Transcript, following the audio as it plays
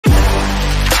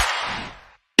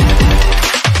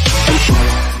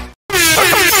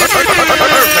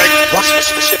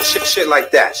Shit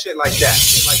like that. Shit like that.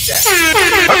 Shit like that.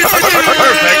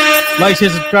 Perfect. Like,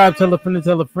 share, subscribe, tell a friend to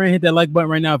tell a friend. Hit that like button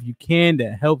right now if you can.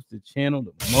 That helps the channel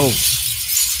the most.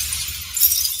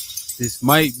 This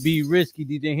might be risky.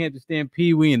 DJ Hampton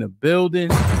Stampede, we in the building.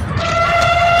 Run!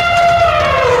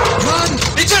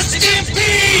 It's a stampede!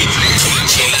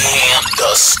 DJ Ham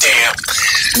the Stampede.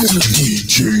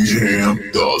 DJ Ham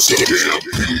the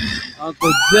Stampede.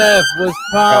 Uncle Geoff, what's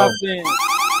poppin'?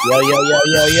 Yo, man.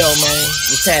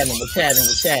 What's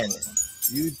happening?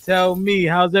 You tell me,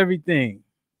 how's everything?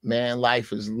 Man,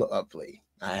 life is lovely.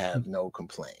 I have no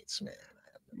complaints, man.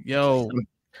 Yo,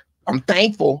 I'm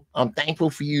thankful. I'm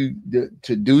thankful for you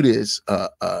to do this.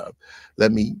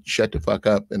 Let me shut the fuck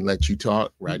up and let you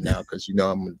talk right now, because you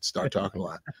know I'm gonna start talking a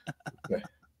lot.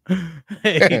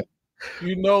 Hey,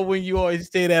 you know when you always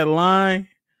say that line,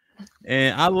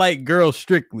 and I like girls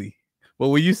strictly, but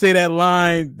when you say that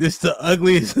line, this the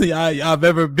ugliest I've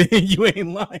ever been. You ain't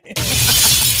lying.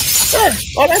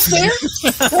 Oh, that's fair.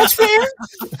 That's fair.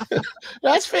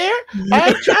 That's fair.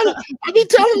 I be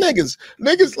telling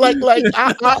niggas like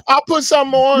I'll put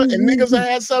something on and niggas will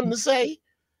have something to say,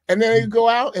 and then they go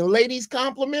out and ladies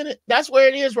compliment it. That's where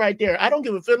it is right there. I don't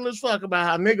give a fiddler's fuck about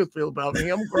how niggas feel about me.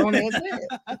 I'm a grown ass man.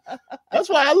 That's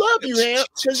why I love you, man.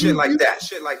 Shit like that.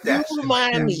 Shit like that. You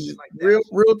remind me.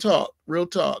 Real talk.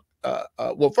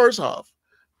 Well, first off,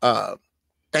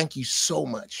 thank you so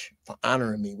much for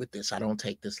honoring me with this. I don't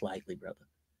take this lightly, brother.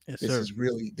 Yes, this sir. is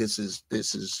really, this is,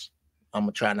 I'm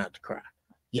gonna try not to cry.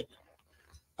 Yeah.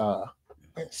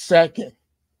 And second,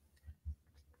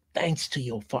 thanks to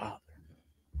your father.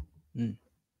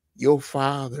 Your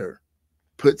father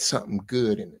put something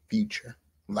good in the future,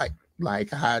 like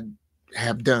I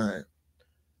have done,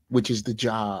 which is the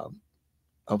job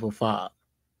of a father.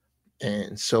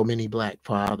 And so many Black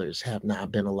fathers have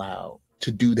not been allowed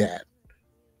to do that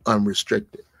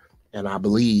unrestricted. And I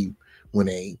believe when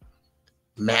a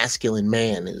masculine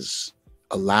man is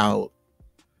allowed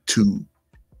to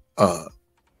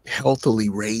healthily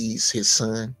raise his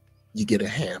son, you get a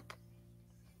hamp.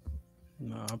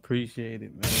 No, I appreciate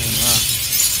it, man.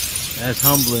 That's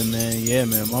humbling, man. Yeah,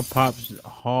 man. My pop's a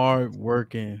hard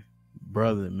working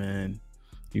brother, man.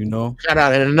 You know? Shout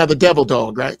out at another devil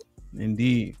dog, right?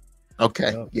 Indeed.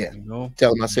 Okay. Yep, yeah. You know?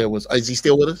 Tell him I said is he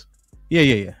still with us?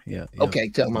 Yeah. Okay,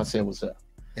 tell him I said what's up.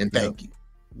 And thank you.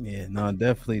 Yeah, no,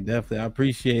 definitely. I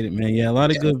appreciate it, man. Yeah, a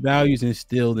lot of good values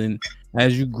instilled, and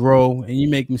as you grow and you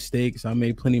make mistakes, I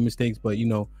made plenty of mistakes, but you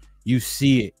know, you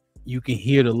see it, you can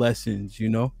hear the lessons, you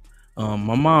know.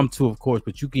 My mom too, of course,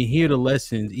 but you can hear the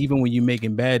lessons even when you're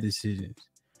making bad decisions,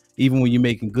 even when you're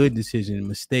making good decisions,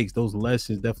 mistakes. Those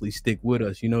lessons definitely stick with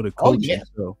us, you know, the coaching.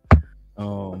 So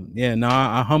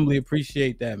I humbly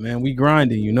appreciate that, man. We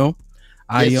grinding, you know.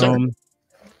 Yes, sir.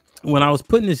 When I was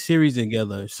putting this series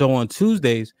together, so on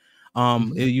Tuesdays,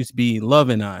 it used to be Love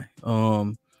and I,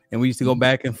 and we used to go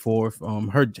back and forth.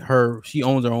 She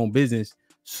owns her own business,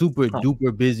 super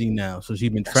duper busy now, so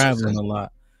she's been traveling a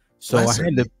lot. So I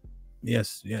had to,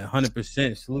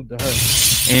 100% salute to her.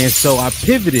 And so I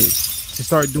pivoted to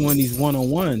start doing these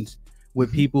one-on-ones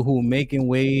with people who are making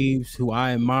waves, who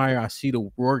I admire. I see the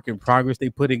work and progress they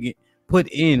put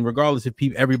in, regardless if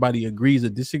everybody agrees or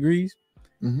disagrees.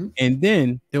 And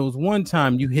then there was one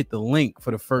time you hit the link for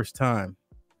the first time,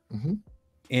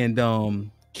 and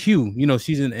Q, you know,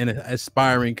 she's an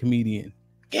aspiring comedian.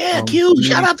 Yeah, Q,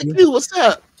 shout out to Q. What's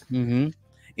up? And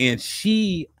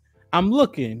I'm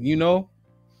looking, you know,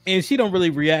 and she don't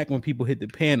really react when people hit the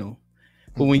panel,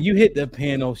 but when you hit the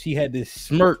panel, she had this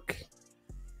smirk.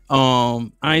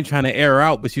 I ain't trying to air her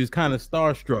out, but she was kind of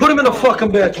starstruck. Put him in the fucking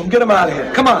bedroom. Get him out of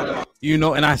here. Come on. You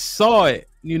know, and I saw it,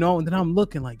 you know, and then I'm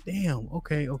looking like, damn,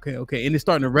 okay. And it's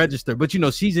starting to register. But, you know,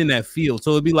 she's in that field.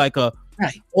 So it'd be like a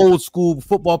old school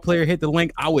football player hit the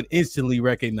link. I would instantly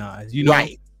recognize, you know.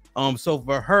 Right. So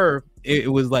for her,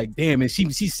 it was like, damn. And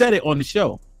she said it on the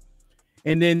show.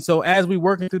 And then so as we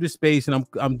working through the space and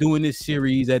I'm doing this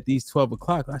series at these 12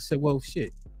 o'clock, I said, well,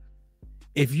 shit,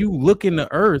 if you look in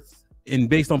the earth and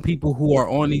based on people who are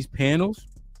on these panels,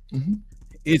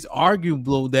 it's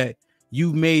arguable that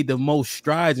you've made the most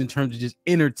strides in terms of just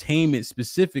entertainment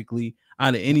specifically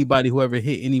out of anybody who ever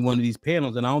hit any one of these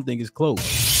panels. And I don't think it's close.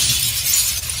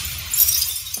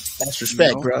 That's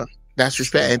respect, bro. That's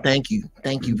respect. And thank you.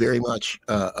 Thank you very much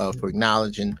for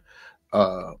acknowledging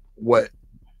what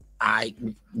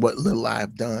little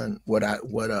I've done, and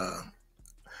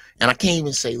I can't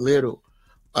even say little,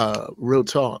 real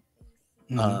talk.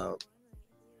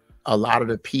 A lot of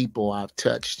the people I've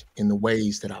touched in the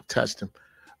ways that I've touched them.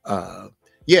 I'm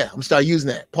gonna start using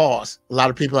that. Pause. A lot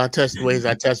of people I touched the ways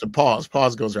I touched them. Pause.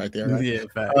 Pause goes right there. Right? Yeah.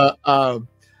 Fact.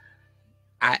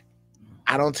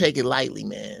 I don't take it lightly,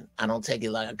 man. I don't take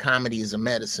it like comedy is a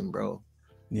medicine, bro.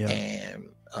 Yeah. And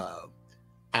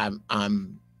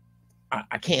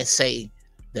I can't say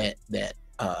that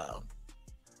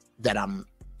I'm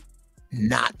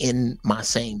not in my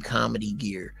same comedy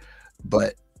gear,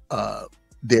 but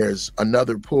there's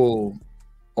another pull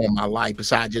on my life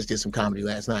besides I just did some comedy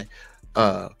last night.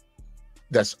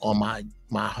 That's on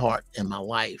my heart and my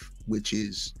life, which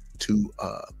is to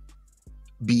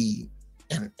be,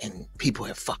 and people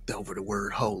have fucked over the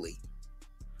word holy.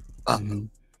 I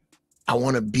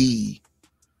want to be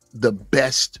the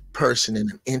best person in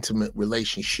an intimate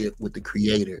relationship with the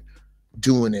Creator,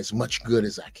 doing as much good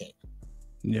as I can.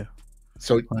 Yeah.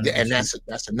 So, 100%. And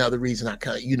that's another reason I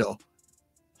kind of, you know,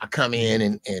 I come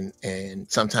in and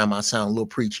sometimes I sound a little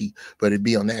preachy, but it'd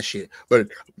be on that shit. But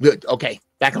okay,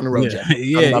 back on the road, Geoff.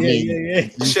 Yeah.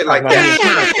 Shit like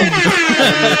that.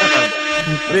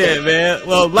 Yeah, man.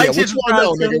 Well, like, share, subscribe.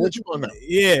 What you want to know?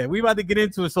 Yeah, we about to get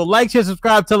into it. So, like, share,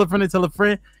 subscribe, tell a friend, and tell a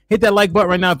friend. Hit that like button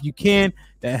right now if you can.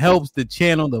 That helps the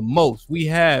channel the most. We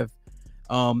have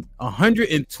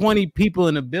 120 people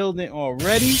in the building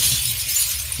already.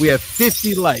 We have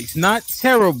 50 likes. Not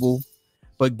terrible,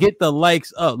 but get the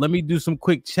likes up. Let me do some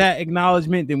quick chat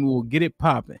acknowledgement, then we will get it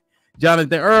popping.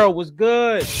 Jonathan Earl, was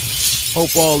good?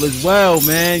 Hope all is well,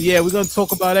 man. Yeah, we're gonna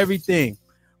talk about everything.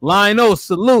 Lionel,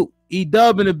 salute.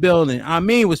 E-Dub in the building. I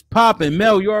mean, was popping.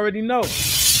 Mel, you already know.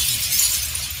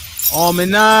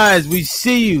 Almond Eyes, we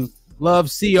see you. Love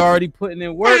C already putting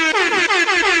in work.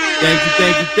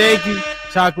 Thank you.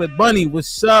 Chocolate Bunny,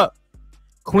 what's up?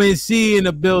 Quincy in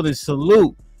the building,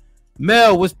 salute.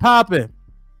 Mel, what's popping?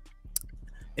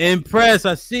 Impress,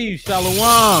 I see you.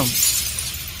 Shalom.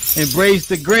 Embrace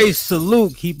the grace,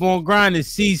 salute. Keep on grinding.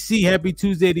 CC, happy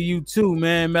Tuesday to you too,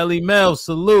 man. Melly Mel,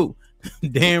 salute.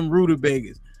 Damn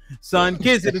rutabagas. Son,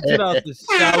 kiss it and out the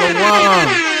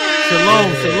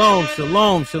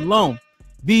shalom.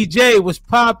 BJ, what's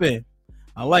popping?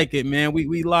 I like it, man.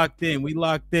 We locked in.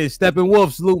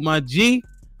 Steppenwolf, salute my G.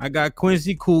 I got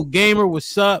Quincy, cool gamer.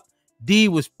 What's up? D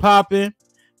was popping.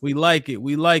 We like it.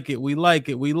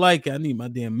 I need my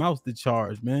damn mouse to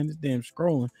charge, man. This damn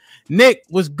scrolling. Nick,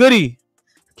 what's goody?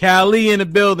 Cali in the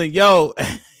building. Yo,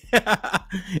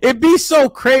 it'd be so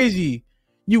crazy.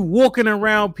 You walking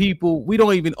around people, we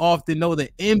don't even often know the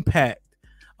impact.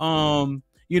 You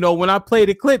know, when I play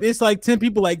the clip, it's like 10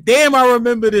 people like, damn, I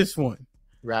remember this one.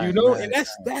 Right. You know, and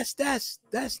that's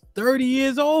 30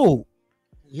 years old.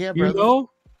 Yeah, brother. You know?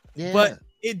 Yeah. But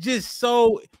it just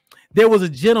so there was a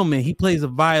gentleman, he plays a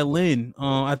violin.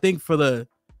 I think for the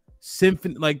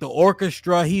symphony, like the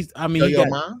orchestra.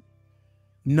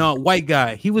 No, white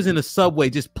guy. He was in a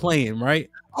subway just playing, right?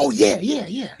 Oh yeah.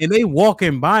 And they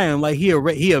walking by him like he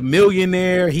a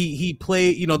millionaire. He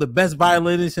played, you know, the best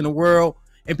violinist in the world,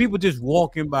 and people just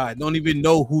walking by don't even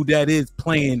know who that is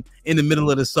playing in the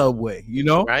middle of the subway. You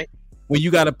know, right? When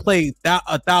you got to pay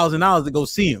 $1,000 to go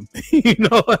see him. You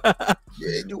know.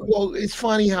 Well, it's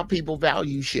funny how people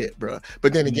value shit, bro.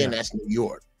 But then again, that's New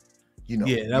York. You know,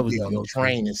 that was on the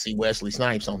train and see Wesley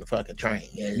Snipes on the fucking train.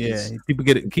 People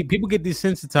get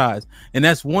desensitized, and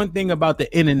that's one thing about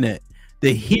the internet.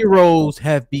 The heroes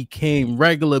have became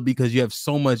regular because you have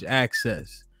so much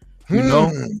access. You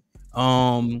know,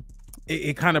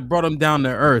 it kind of brought them down to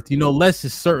earth. You know, less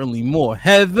is certainly more.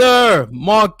 Heather,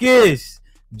 Marcus,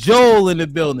 Joel in the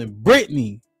building,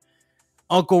 Brittany,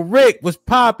 Uncle Rick was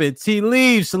popping. T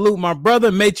Leaves, salute my brother.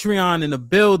 Matreon in the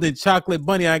building. Chocolate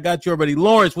Bunny, I got you already.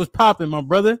 Lawrence was popping, my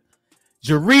brother.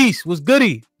 Jarice was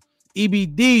goody.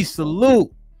 EBD,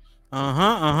 salute.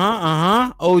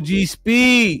 OG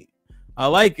Speed. I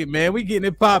like it, man. We getting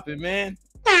it popping, man.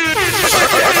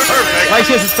 Like,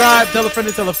 share, subscribe, tell a friend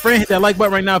to tell a friend. Hit that like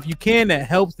button right now if you can. That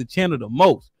helps the channel the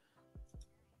most.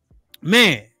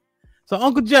 Man. So,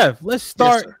 Uncle Geoff, let's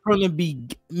start from the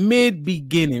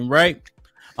mid-beginning, right?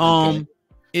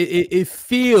 It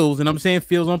feels, and I'm saying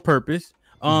feels on purpose.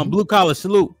 Blue collar,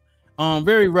 salute.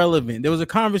 Very relevant. There was a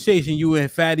conversation you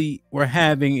and Fatty were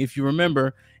having, if you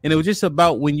remember, and it was just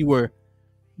about when you were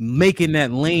making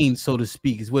that lane, so to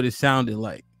speak, is what it sounded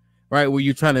like, right? Where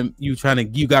you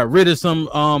got rid of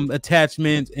some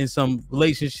attachments and some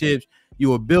relationships,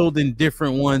 you were building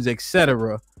different ones,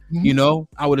 etc. You know,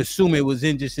 I would assume it was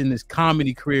in this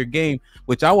comedy career game,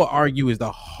 which I would argue is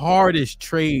the hardest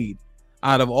trade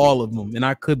out of all of them, and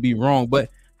I could be wrong, but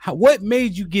what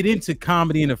made you get into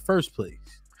comedy in the first place?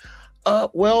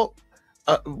 Well,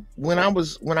 when I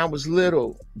was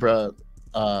little, bruh,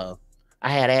 I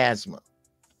had asthma.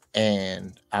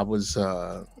 And I was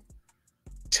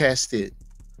tested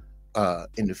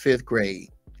in the 5th grade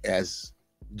as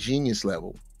genius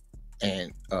level,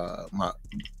 and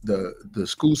the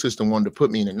school system wanted to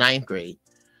put me in the 9th grade,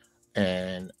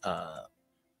 and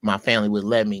my family would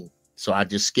let me. So I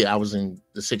just skipped. I was in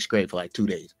the 6th grade for like 2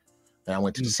 days, and I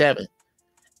went to the 7th,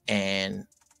 and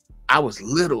I was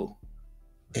little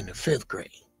in the 5th grade.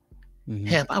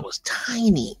 Hemp, I was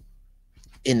tiny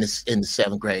in the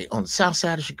 7th grade on the south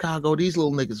side of Chicago. These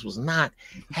little niggas was not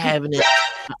having it.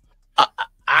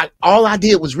 All I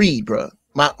did was read, bro.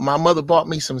 My mother bought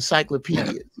me some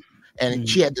encyclopedias, and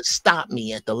she had to stop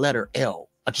me at the letter L.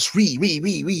 I just read,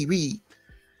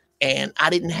 and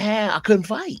I couldn't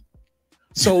fight.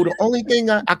 So the only thing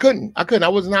I couldn't. I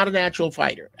was not a natural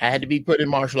fighter. I had to be put in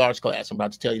martial arts class. I'm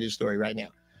about to tell you this story right now.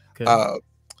 Okay.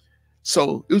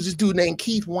 So it was this dude named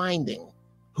Keith Winding,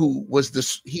 who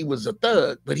was he was a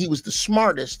thug, but he was the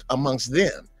smartest amongst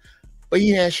them. But he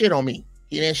didn't have shit on me.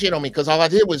 He didn't shit on me because all I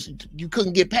did was you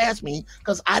couldn't get past me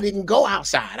because I didn't go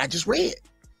outside. I just read.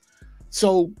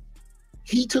 So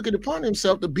he took it upon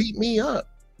himself to beat me up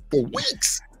for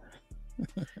weeks.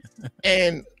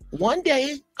 And one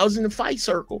day I was in the fight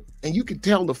circle, and you could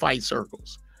tell the fight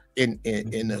circles in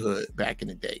the hood back in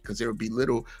the day, because there would be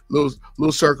little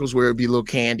circles where it'd be little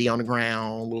candy on the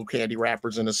ground, little candy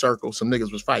wrappers in a circle. Some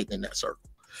niggas was fighting in that circle.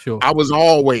 Sure. I was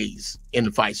always in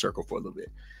the fight circle for a little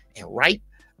bit. And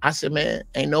I said, man,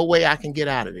 ain't no way I can get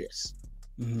out of this.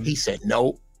 He said,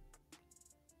 no.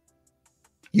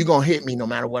 You gonna hit me no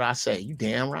matter what I say. You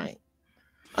damn right.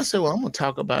 I said, well, I'm gonna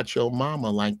talk about your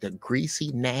mama like the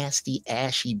greasy, nasty,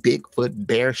 ashy Bigfoot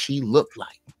bear she looked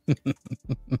like.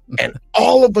 And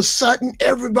all of a sudden,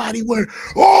 everybody went,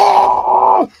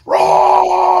 oh,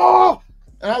 oh!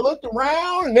 And I looked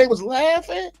around, and they was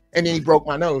laughing. And then he broke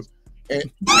my nose. And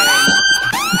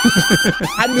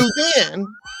I knew then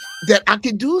that I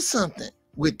could do something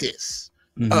with this.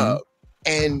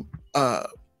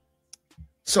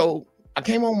 So I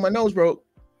came home, my nose broke,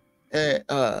 and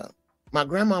my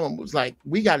grandmama was like,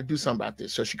 we got to do something about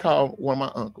this. So she called one of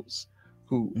my uncles,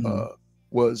 who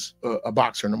was a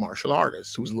boxer and a martial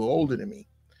artist, who was a little older than me.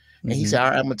 And he said, all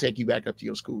right, I'm going to take you back up to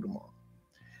your school tomorrow.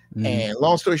 And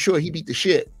long story short, he beat the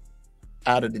shit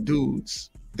out of the dudes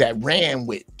that ran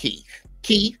with Keith.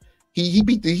 Keith,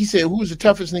 he said, who's the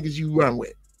toughest niggas you run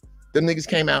with? Them niggas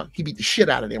came out, he beat the shit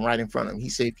out of them right in front of him. He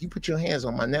said, if you put your hands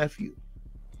on my nephew,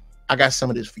 I got some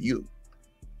of this for you.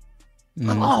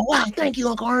 I'm, oh, wow, thank you,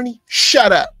 Uncle Ernie.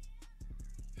 Shut up.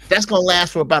 That's going to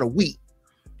last for about a week.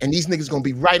 And these niggas going to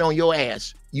be right on your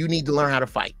ass. You need to learn how to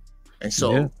fight. And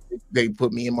so they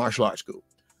put me in martial arts school.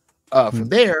 From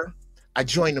there, I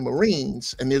joined the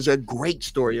Marines. And there's a great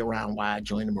story around why I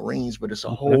joined the Marines, but it's a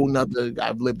whole nother,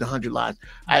 I've lived 100 lives.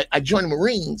 I joined the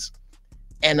Marines,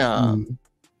 and I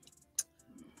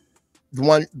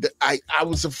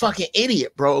was a fucking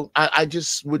idiot, bro. I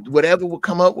just whatever would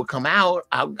come up would come out.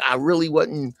 I really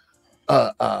wasn't.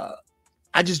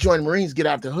 I just joined the Marines, get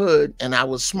out the hood, and I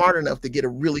was smart enough to get a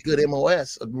really good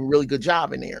MOS, a really good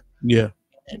job in there. Yeah,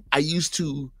 and I used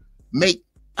to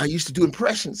do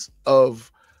impressions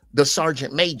of the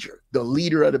sergeant major, the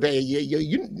leader of the base.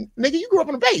 You grew up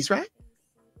on the base, right?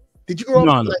 Did you grow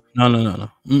up? No.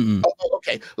 Oh,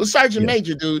 okay. Well, Sergeant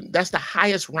Major, dude, that's the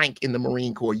highest rank in the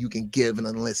Marine Corps you can give an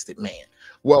enlisted man.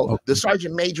 Well, the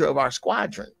Sergeant Major of our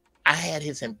squadron, I had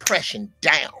his impression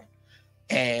down,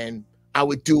 and I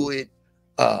would do it.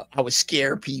 I would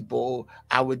scare people.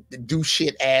 I would do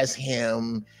shit as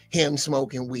him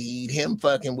smoking weed, him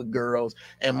fucking with girls,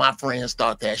 and my friends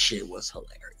thought that shit was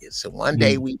hilarious. So one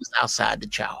day we was outside the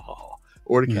chow hall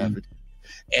or the cafeteria.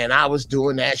 And I was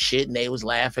doing that shit, and they was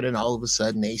laughing, and all of a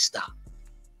sudden they stopped.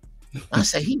 I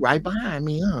said, he right behind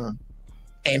me, huh?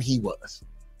 And he was.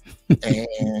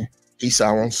 And he said,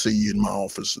 I won't see you in my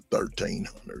office at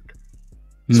 1300.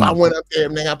 So I went up there,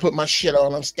 and then I put my shit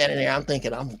on. I'm standing there. I'm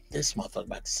thinking, this motherfucker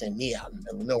about to send me out in the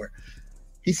middle of nowhere.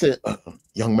 He said,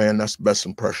 young man, that's the best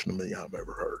impression of me I've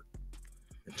ever heard.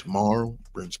 And tomorrow,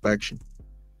 for inspection,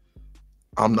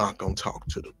 I'm not going to talk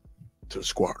to the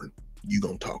squadron. You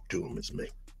going to talk to him as me.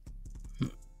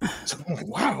 So I'm like,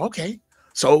 wow, okay.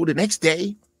 So the next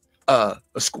day,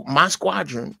 my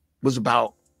squadron was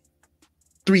about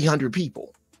 300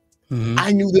 people.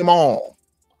 I knew them all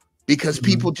because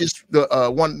people just,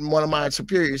 one of my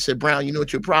superiors said, Brown, you know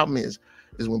what your problem is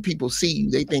when people see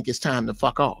you, they think it's time to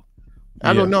fuck off.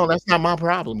 I go, no, that's not my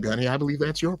problem, Gunny. I believe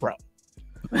that's your problem.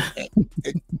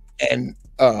 and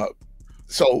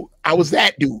so I was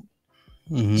that dude.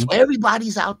 So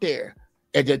everybody's out there,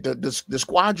 and the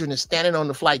squadron is standing on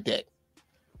the flight deck,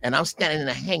 and I'm standing in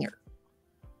a hangar.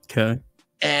 Okay.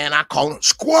 And I call them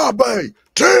squad bay,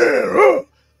 tear up.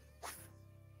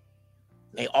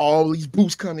 All these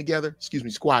boots come together. Excuse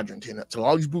me, squadron 10 up. So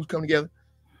all these boots come together.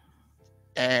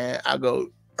 And I go,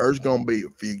 there's gonna be a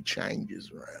few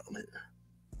changes around here,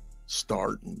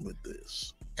 starting with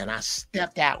this. And I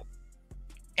stepped out,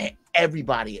 and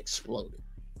everybody exploded.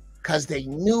 Because they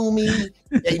knew me.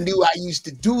 They knew I used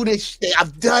to do this.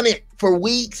 I've done it for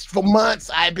weeks, for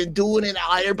months. I've been doing it.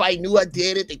 Everybody knew I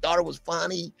did it. They thought it was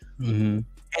funny. Mm-hmm.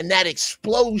 And that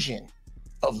explosion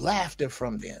of laughter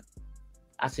from them,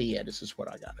 I said, yeah, this is what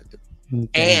I got to do.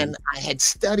 Okay. And I had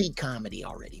studied comedy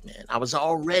already, man. I was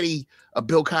already a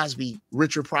Bill Cosby,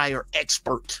 Richard Pryor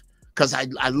expert because I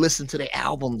listened to the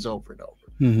albums over and over.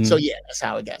 Mm-hmm. So yeah, that's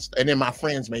how it got started. And then my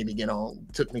friends made me get on,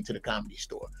 took me to the Comedy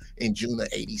Store in June of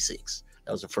 '86.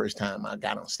 That was the first time I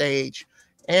got on stage,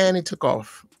 and it took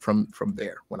off from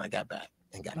there when I got back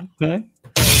and got on. Okay.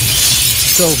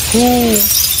 So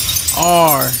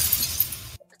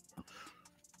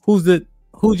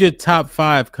who's your top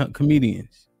 5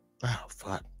 comedians? Oh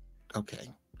fuck. Okay.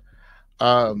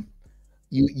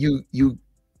 You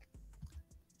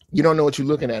don't know what you're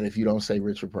looking at if you don't say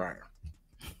Richard Pryor.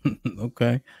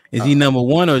 Okay. Is he number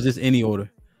 1 or is this any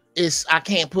order? I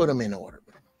can't put him in order.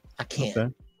 I can't.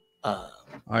 Okay. All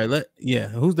right.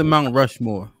 Who's the Mount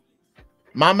Rushmore?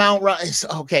 My Mount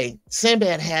Rushmore. Okay.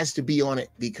 Sinbad has to be on it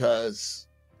because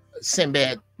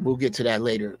Sinbad. We'll get to that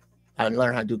later. I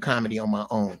learned how to do comedy on my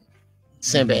own.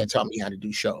 Sinbad taught me how to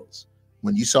do shows.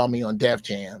 When you saw me on Def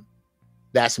Jam,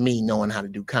 that's me knowing how to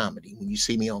do comedy. When you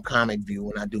see me on Comic View,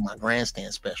 when I do my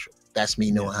grandstand special, that's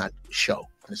me knowing how to do a show.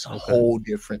 It's a whole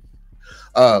different.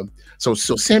 So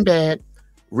Sinbad,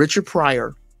 Richard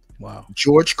Pryor, wow,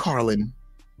 George Carlin,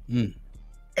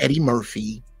 Eddie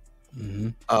Murphy.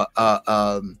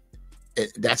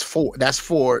 That's 4. That's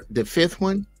 4. The 5th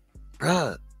one,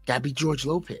 bruh, gotta be George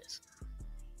Lopez.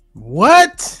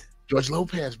 What? George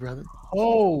Lopez, brother.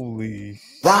 Holy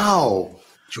wow.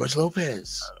 George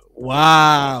Lopez.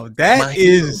 Wow. That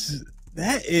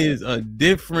is a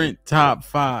different top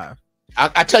 5.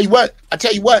 I tell you what.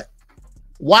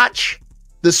 Watch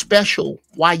the special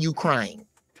Why You Crying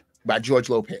by George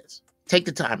Lopez. Take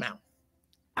the time out.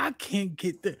 I can't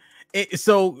get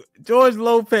so George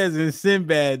Lopez and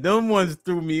Sinbad, them ones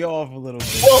threw me off a little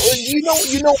bit. Well,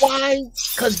 you know why?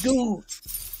 Because, dude,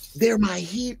 they're my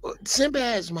hero.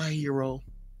 Sinbad's my hero.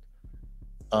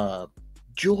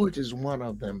 George is one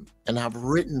of them, and I've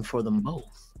written for them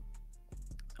both.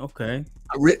 Okay.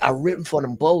 I've written for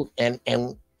them both, and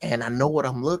I know what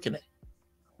I'm looking at.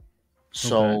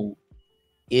 So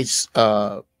it's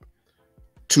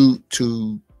to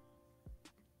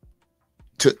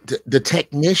the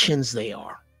technicians they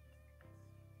are.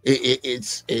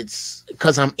 It's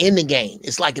because I'm in the game.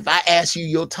 It's like if I ask you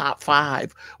your top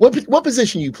 5, what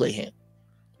position you play in?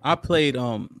 I played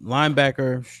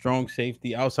linebacker, strong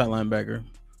safety, outside linebacker.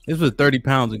 This was 30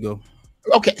 pounds ago.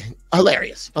 Okay,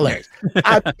 hilarious.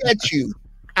 I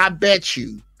bet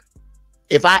you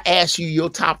if I ask you your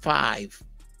top 5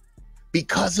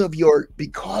 because of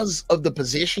the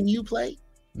position you play,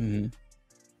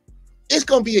 it's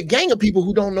gonna be a gang of people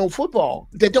who don't know football,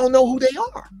 that don't know who they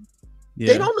are.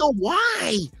 Yeah. They don't know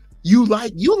why you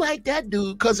like that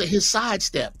dude because of his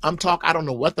sidestep. I don't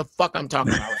know what the fuck I'm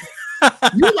talking about.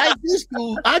 You like this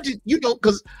dude.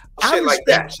 Because I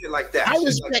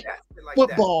respect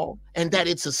football and that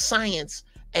it's a science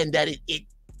and that it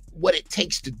what it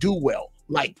takes to do well.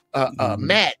 Like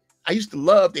Matt, I used to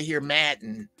love to hear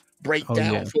Madden break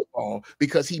down football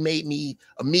because he made me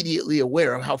immediately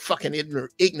aware of how fucking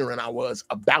ignorant I was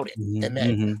about it. And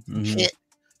that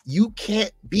you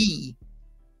can't be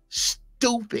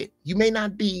stupid. You may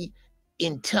not be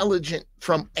intelligent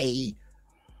from a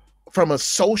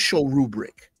social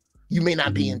rubric. You may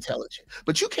not be intelligent,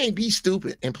 but you can't be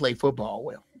stupid and play football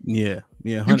well. Yeah,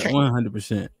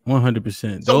 100%.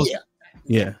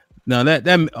 Yeah. No, that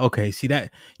okay. See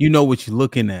that you know what you're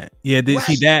looking at. Yeah,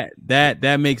 see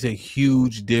that makes a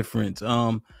huge difference.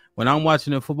 When I'm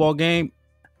watching a football game,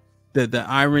 the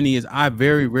irony is I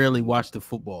very rarely watch the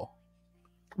football.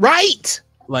 Right.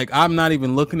 Like I'm not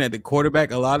even looking at the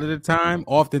quarterback a lot of the time.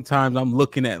 Oftentimes I'm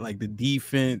looking at like the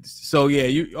defense. So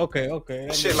yeah, okay.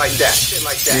 Shit like that.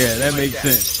 Yeah, that makes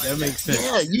sense. That makes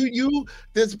sense. Yeah,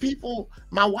 there's people.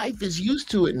 My wife is used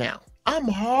to it now. I'm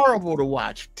horrible to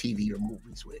watch TV or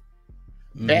movies with.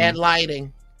 Bad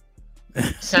lighting,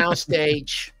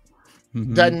 soundstage,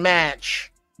 doesn't match.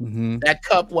 That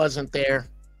cup wasn't there.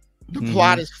 The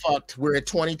plot is fucked. We're at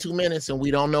 22 minutes and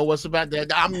we don't know what's about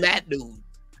that. I'm that dude.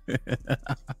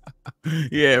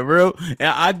 Yeah, real.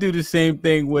 I do the same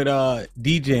thing with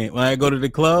DJing. When I go to the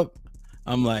club,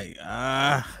 I'm like,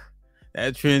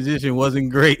 that transition wasn't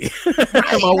great.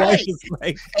 My wife is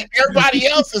like, and everybody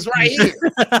else is right here.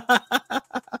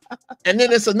 And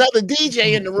then there's another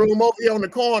DJ in the room over here on the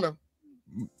corner.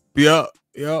 Yeah,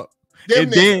 yeah. Them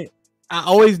And niggas. then I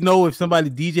always know if somebody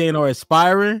DJing or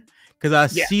aspiring because I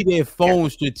Yeah. see their phone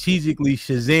strategically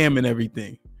Shazam and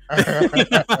everything.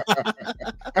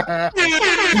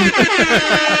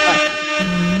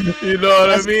 You know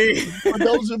what I mean? For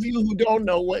those of you who don't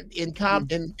know what in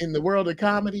the world of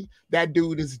comedy, that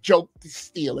dude is joke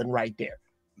stealing right there.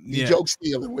 He joke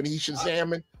stealing when he's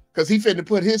Shazamming because he finna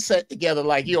put his set together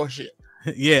like your shit.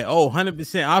 Yeah. Oh,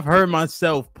 100%. I've heard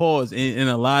myself pause in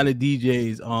a lot of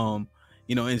DJs,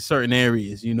 you know, in certain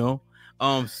areas, you know.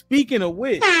 Speaking of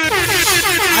which,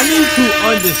 I need to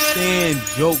understand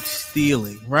joke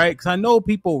stealing, right? Because I know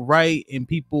people write and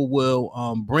people will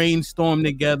brainstorm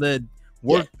together,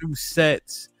 work through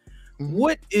sets.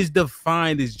 What is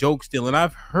defined as joke stealing?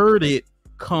 I've heard it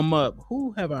come up.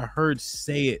 Who have I heard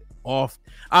say it off?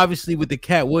 Obviously, with the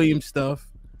Cat Williams stuff.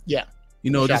 Yeah.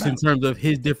 You know, just in terms of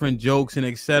his different jokes and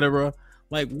etc.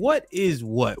 Like, what is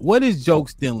what? What is joke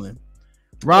stealing?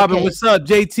 Robin, what's up?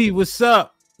 JT, what's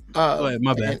up? Go ahead,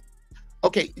 my bad.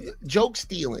 Okay, joke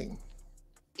stealing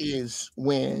is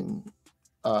when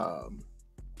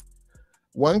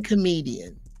one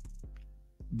comedian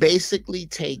basically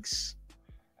takes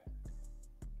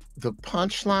the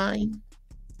punchline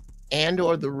and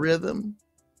or the rhythm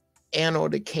and or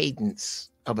the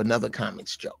cadence of another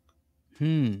comic's joke.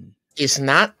 It's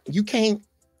not, you can't,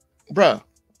 bruh.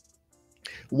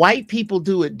 White people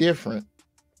do it different,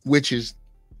 which is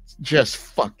just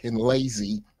fucking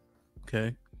lazy.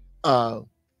 Okay.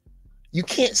 You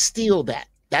can't steal that.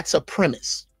 That's a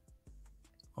premise.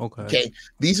 Okay. Okay.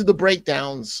 These are the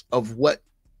breakdowns of what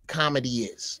comedy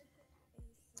is.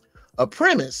 A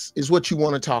premise is what you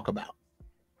want to talk about.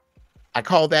 I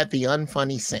call that the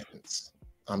unfunny sentence.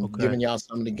 I'm giving y'all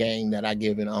some of the game that I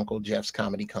give in Uncle Jeff's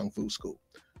Comedy Kung Fu School.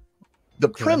 The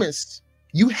premise,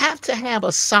 you have to have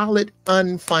a solid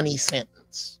unfunny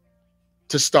sentence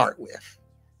to start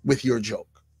with your joke.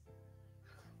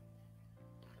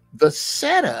 The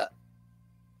setup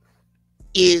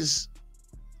is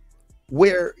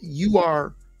where you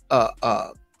are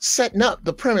setting up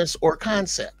the premise or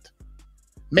concept.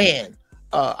 Man,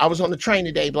 I was on the train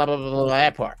today, blah, blah, blah, blah,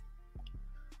 that part.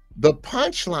 The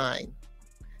punchline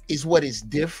is what is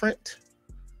different,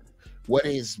 what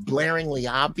is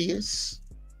blaringly obvious,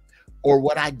 or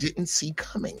what I didn't see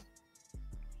coming.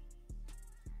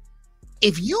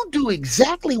 If you do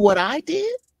exactly what I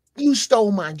did, you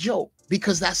stole my joke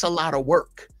because that's a lot of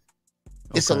work.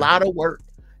 It's a lot of work.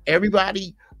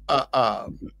 Everybody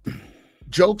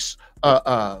jokes,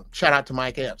 shout out to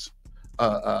Mike Epps,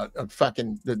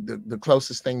 fucking the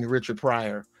closest thing to Richard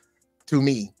Pryor to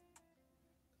me.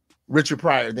 Richard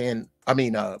Pryor, then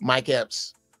Mike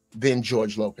Epps, then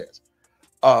George Lopez.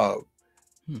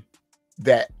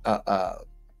 That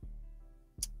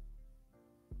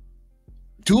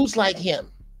dudes like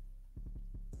him,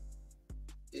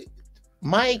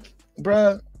 Mike,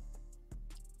 bruh,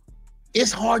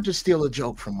 it's hard to steal a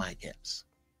joke from Mike Epps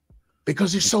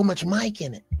because there's so much Mike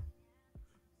in it.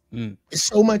 It's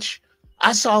so much.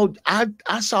 I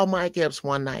saw Mike Epps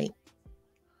one night.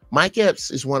 Mike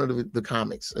Epps is one of the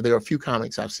comics. There are a few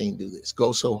comics I've seen do this.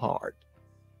 Go so hard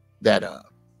that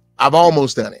I've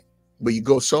almost done it, but you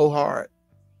go so hard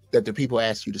that the people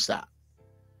ask you to stop.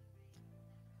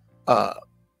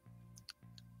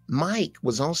 Mike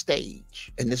was on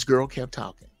stage and this girl kept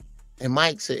talking. And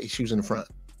Mike said, she was in the front.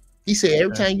 He said,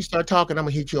 every time you start talking, I'm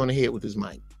gonna hit you on the head with this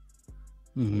mic.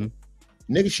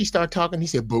 Nigga, she started talking. He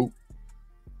said, boop.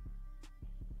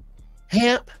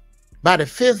 Hamp, by the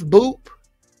fifth boop,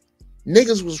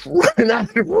 niggas was running out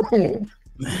of the room.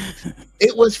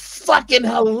 It was fucking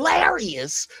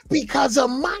hilarious because of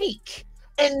Mike.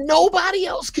 And nobody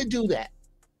else could do that.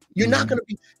 You're not gonna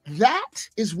be, that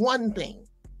is one thing.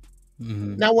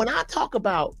 Now, when I talk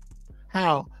about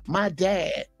how my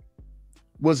dad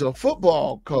was a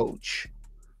football coach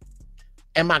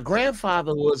and my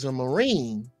grandfather was a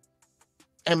Marine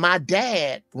and my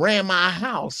dad ran my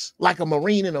house like a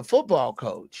Marine and a football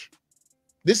coach,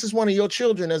 this is one of your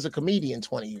children as a comedian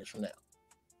 20 years from now.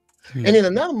 And then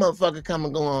another motherfucker come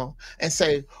and go on and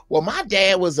say, well, my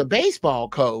dad was a baseball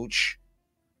coach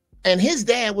and his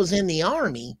dad was in the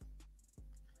army.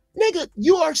 Nigga,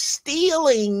 you are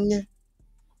stealing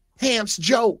Hamp's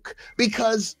joke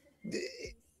because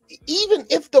even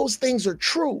if those things are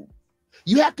true,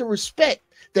 you have to respect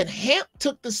that Hamp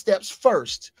took the steps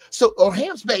first. So, or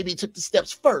Hamp's baby took the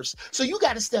steps first. So you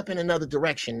got to step in another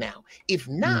direction now. If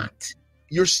not,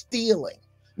 you're stealing.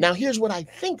 Now, here's what I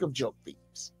think of joke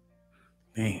thieves.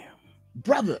 Damn.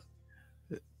 Brother,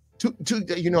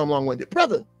 you know I'm long-winded.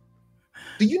 Brother,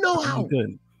 do you know how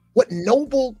what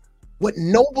noble what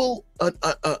noble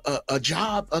a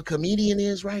job a comedian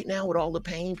is right now with all the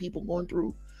pain people going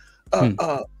through.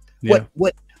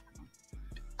 What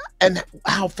and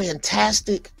how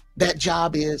fantastic that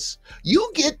job is.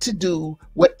 You get to do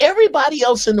what everybody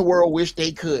else in the world wish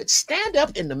they could. Stand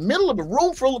up in the middle of a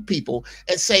room full of people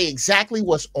and say exactly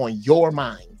what's on your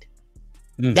mind.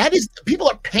 That is, people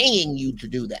are paying you to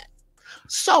do that.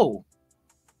 So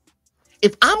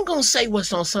if I'm going to say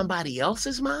what's on somebody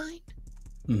else's mind,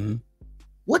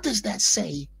 what does that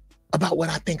say about what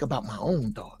I think about my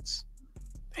own thoughts?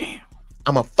 Damn.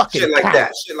 I'm a fucking shit like coward.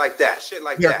 that. Shit like that. Shit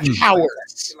like They're that.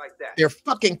 cowards. Shit like that. They're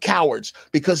fucking cowards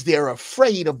because they're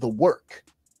afraid of the work.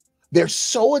 They're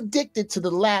so addicted to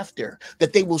the laughter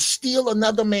that they will steal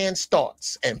another man's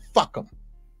thoughts and fuck them.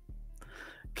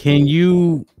 Can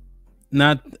you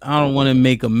not? I don't want to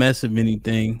make a mess of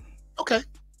anything. Okay.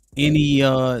 Any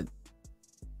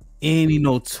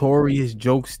notorious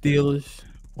joke stealers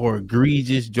or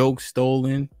egregious jokes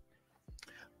stolen?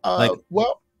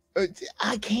 Well,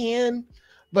 I can,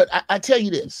 but I tell you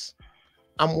this: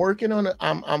 I'm working on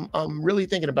I'm really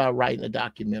thinking about writing a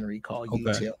documentary called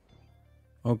 "You Tell."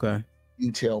 Okay.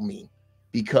 You tell me,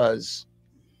 because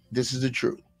this is the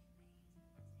truth.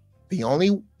 The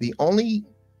only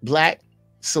black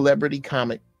celebrity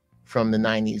comic from the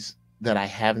 90s that I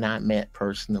have not met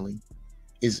personally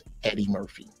is Eddie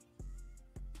Murphy.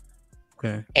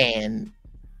 Okay. And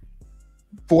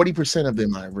 40% of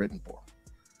them I've written for.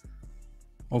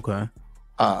 Okay.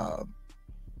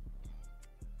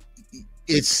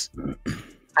 It's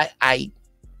I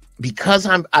because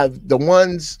I've the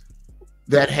ones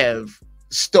that have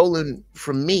stolen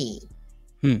from me.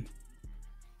 I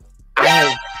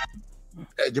have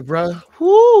bruh,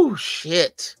 whoo,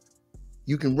 shit.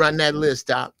 You can run that list,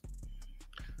 Doc.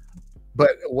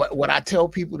 But what I tell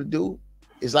people to do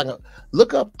is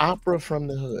look up Opera from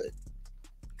the Hood.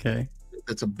 Okay.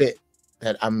 It's a bit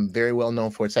that I'm very well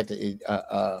known for. It's like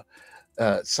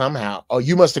somehow. Oh,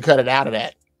 you must have cut it out of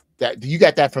that. That you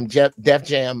got that from Def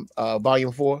Jam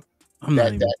Volume 4. I'm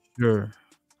not even sure.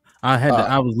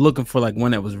 I was looking for like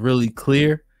one that was really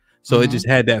clear. So it just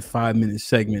had that 5-minute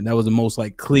segment. That was the most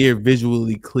like clear,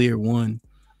 visually clear one.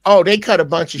 Oh, they cut a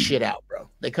bunch of shit out, bro.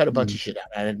 They cut a bunch of shit out.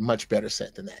 I had a much better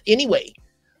set than that. Anyway,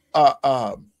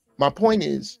 my point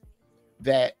is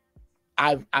that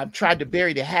I've tried to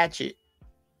bury the hatchet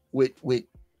with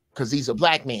because he's a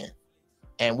black man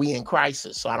and we in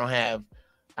crisis. So I don't have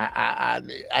I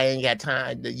ain't got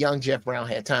time. The young Jeff Brown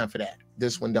had time for that.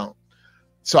 This one don't.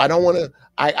 So I don't want to.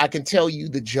 I can tell you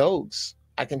the jokes.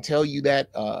 I can tell you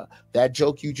that that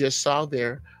joke you just saw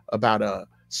there about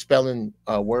spelling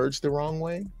words the wrong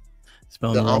way.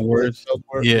 Spelling the wrong words.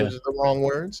 Yeah, the wrong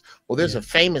words. Well, there's a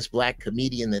famous black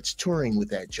comedian that's touring with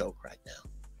that joke right now.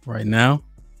 Right now.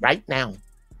 Right now.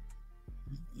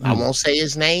 I won't say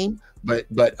his name, but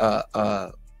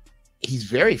he's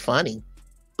very funny.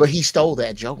 But he stole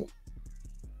that joke.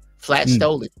 Flat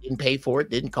stole it. Didn't pay for it.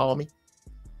 Didn't call me.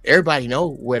 Everybody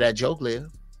know where that joke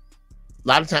lives. A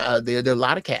lot of time there are a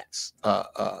lot of cats.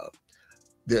 I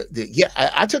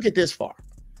took it this far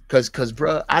because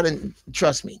bro, I didn't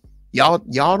trust me. Y'all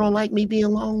don't like me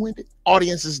being long-winded.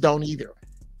 Audiences don't either.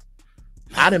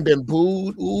 I done been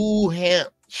booed. Ooh, hemp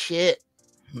shit.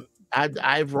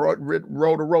 I've rode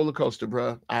a roller coaster,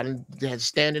 bro. I done had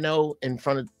standing O in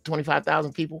front of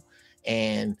 25,000 people,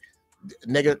 and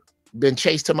nigga been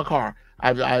chased to my car.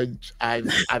 I've had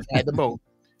the boat.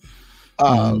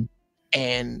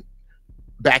 And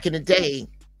back in the day,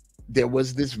 there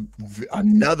was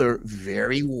another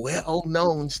very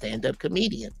well-known stand-up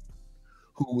comedian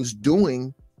who was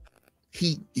doing.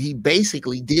 He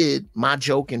basically did my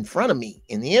joke in front of me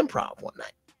in the improv one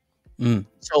night.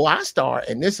 So I start,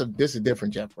 and this is a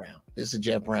different Jeff Brown. This is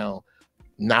Jeff Brown,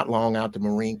 not long out the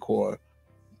Marine Corps,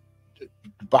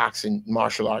 boxing,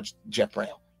 martial arts. Jeff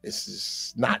Brown. This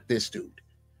is not this dude.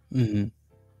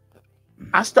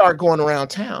 I start going around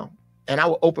town, and I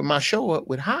would open my show up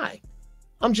with, "Hi,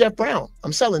 I'm Jeff Brown.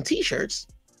 I'm selling T-shirts.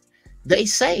 They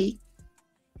say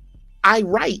I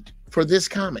write for this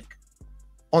comic."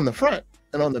 On the front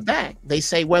and on the back, they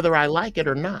say whether I like it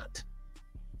or not.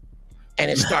 And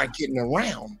it started getting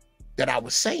around that I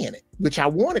was saying it, which I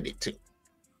wanted it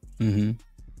to.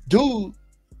 Dude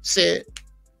said,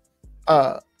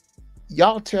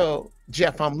 y'all tell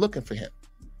Jeff I'm looking for him.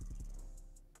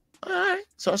 All right.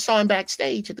 So I saw him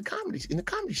backstage in the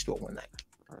comedy store one night.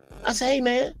 I said, "Hey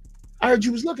man, I heard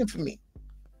you was looking for me."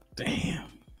 Damn.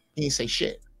 He didn't say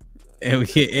shit. And we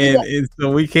can't,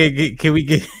 so we can't get, can we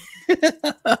get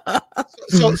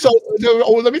so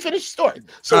let me finish the story.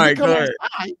 So all right,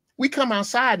 we come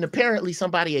outside, and apparently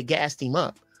somebody had gassed him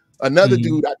up Another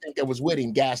dude I think that was with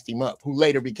him gassed him up, who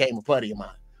later became a buddy of mine.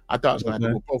 I thought I was going to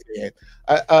do both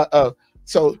of them.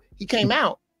 So he came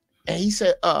out and he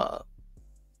said, I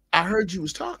heard you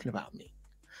was talking about me.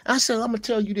 I said, I'm going to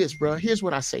tell you this, bro. Here's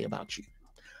what I say about you.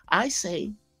 I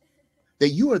say that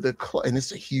you are and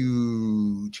it's a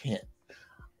huge hint.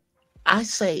 I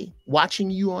say, watching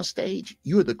you on stage,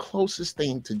 you are the closest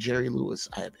thing to Jerry Lewis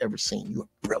I have ever seen. You are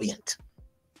brilliant.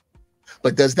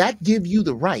 But does that give you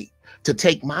the right to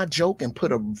take my joke and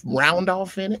put a round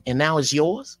off in it and now it's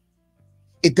yours?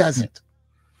 It doesn't.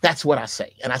 That's what I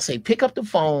say. And I say, pick up the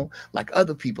phone like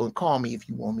other people and call me if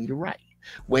you want me to write.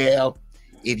 Well,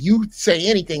 if you say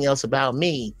anything else about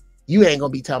me, you ain't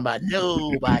going to be talking about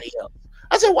nobody else.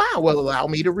 I said, wow, well, allow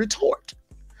me to retort.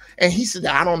 And he said,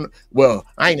 I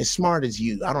ain't as smart as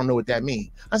you. I don't know what that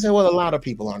means. I said, well, a lot of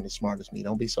people aren't as smart as me.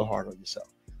 Don't be so hard on yourself.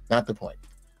 Not the point.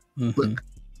 Look,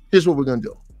 here's what we're going to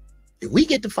do. If we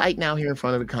get to fight now here in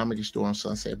front of the Comedy Store on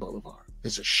Sunset Boulevard,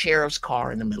 there's a sheriff's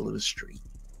car in the middle of the street.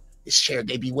 It's sheriff.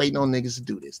 They be waiting on niggas to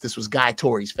do this. This was Guy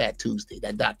Torrey's Fat Tuesday,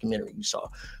 that documentary you saw.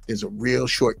 There's a real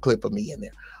short clip of me in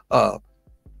there. I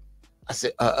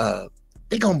said,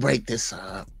 they going to break this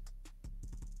up.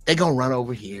 They gonna run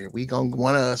over here.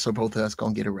 One of us or both of us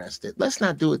gonna get arrested. Let's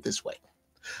not do it this way.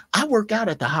 I work out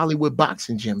at the Hollywood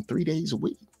boxing gym 3 days a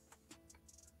week.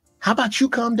 How about you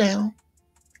come down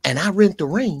and I rent the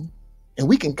ring and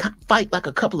we can fight like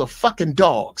a couple of fucking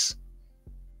dogs.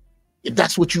 If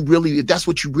that's what you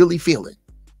really feeling.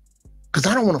 Because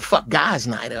I don't want to fuck guys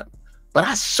night up, but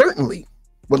I certainly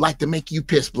would like to make you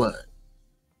piss blood.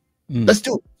 Let's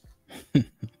do it.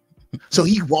 So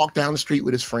he walked down the street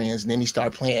with his friends, and then he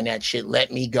started playing that shit,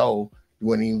 Let Me Go,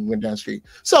 when he went down the street.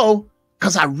 So,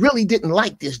 because I really didn't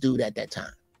like this dude at that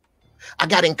time, I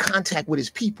got in contact with his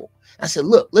people. I said,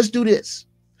 look, let's do this.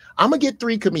 I'm going to get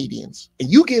 3 comedians, and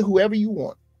you get whoever you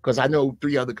want, because I know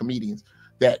 3 other comedians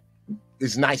that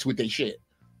is nice with their shit,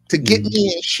 to get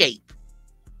me in shape.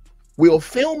 We'll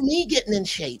film me getting in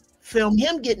shape, film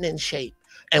him getting in shape,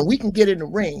 and we can get in the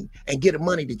ring and get the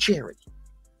money to charity.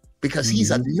 Because he's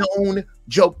a known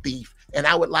joke thief, and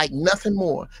I would like nothing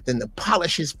more than to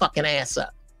polish his fucking ass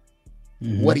up.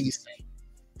 What do you say?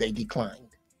 They declined.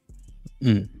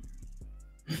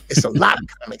 It's a lot of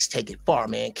comics take it far,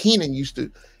 man. Keenan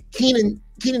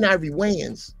Ivory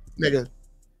Wayans, nigga,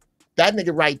 that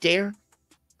nigga right there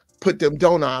put them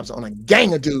doorknobs on a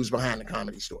gang of dudes behind the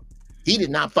Comedy Store. He did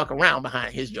not fuck around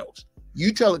behind his jokes.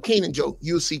 You tell a Keenan joke,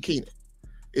 you'll see Keenan.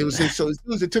 It was so as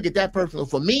soon as it took it that personal.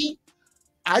 For me,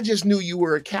 I just knew you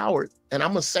were a coward, and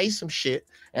I'm going to say some shit,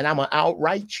 and I'm going to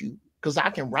outright you, because I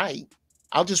can write.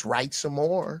 I'll just write some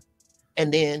more,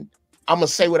 and then I'm going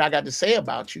to say what I got to say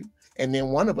about you, and then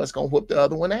one of us going to whoop the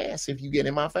other one ass if you get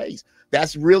in my face.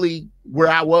 That's really where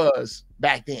I was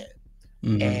back then,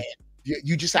 and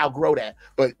you just outgrow that.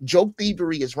 But joke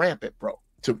thievery is rampant, bro.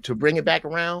 To bring it back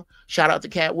around, shout out to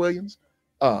Cat Williams.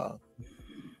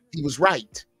 He was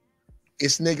right.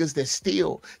 It's niggas that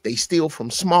steal. They steal from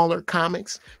smaller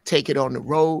comics, take it on the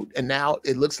road, and now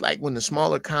it looks like when the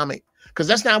smaller comic, because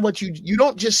that's not what you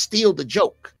don't just steal the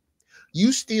joke.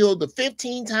 You steal the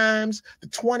 15 times, the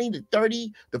 20, the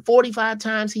 30, the 45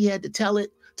 times he had to tell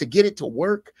it to get it to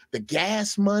work, the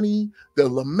gas money, the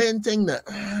lamenting,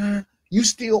 you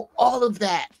steal all of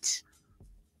that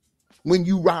when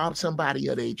you rob somebody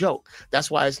of their joke.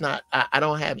 That's why it's not, I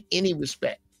don't have any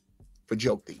respect for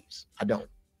joke thieves. I don't.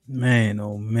 Man,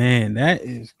 oh man, that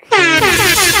is crazy.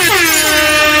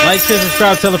 Like, share,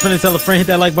 subscribe, tell a friend, hit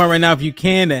that like button right now if you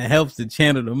can. That helps the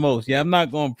channel the most. Yeah, I'm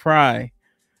not gonna pry,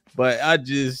 but I'm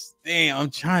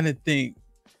trying to think.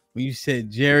 When you said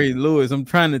Jerry Lewis, I'm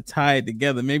trying to tie it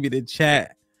together. Maybe the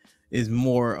chat is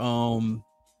more damn.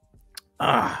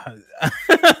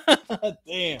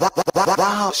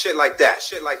 Wow, shit like that.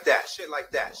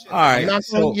 All right,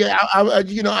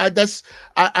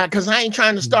 because I ain't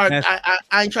trying to start. I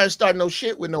ain't trying to start no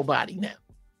shit with nobody now.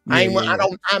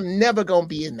 I'm never gonna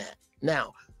be in that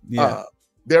now.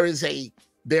 There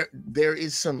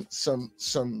is some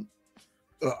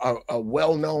a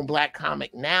well-known black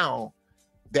comic now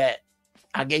that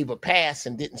I gave a pass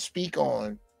and didn't speak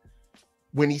on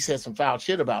when he said some foul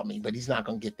shit about me, but he's not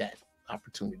gonna get that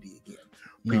opportunity again.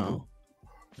 No,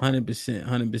 100%.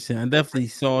 I definitely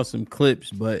saw some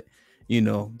clips, but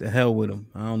the hell with them.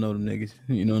 I don't know them niggas.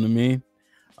 You know what I mean?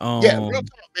 Yeah, real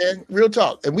talk, man. Real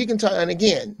talk. And we can talk. And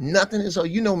again, nothing is.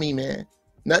 You know me, man.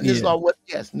 Nothing is law. What?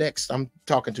 Yes. Next, I'm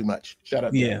talking too much. Shut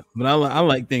up. Yeah, but I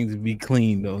like things to be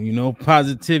clean, though.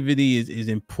 Positivity is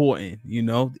important.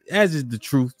 As is the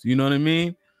truth. You know what I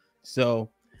mean? So,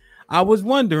 I was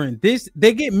wondering,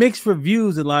 they get mixed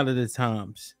reviews a lot of the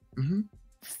times.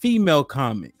 Female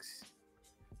comics.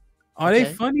 Are they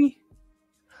funny?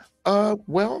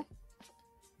 Well,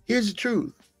 here's the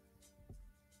truth.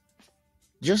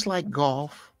 Just like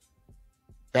golf,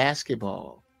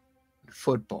 basketball,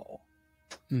 football,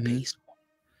 baseball,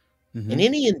 in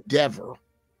any endeavor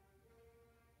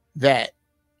that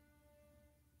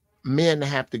men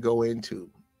have to go into,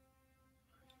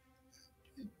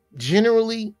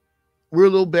 generally, we're a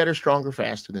little better, stronger,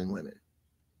 faster than women.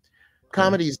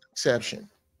 Comedy is an exception.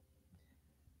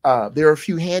 There are a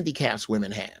few handicaps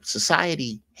women have.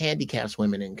 Society handicaps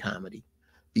women in comedy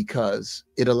because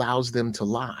it allows them to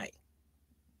lie.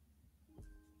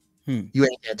 You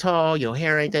ain't that tall, your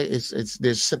hair ain't that.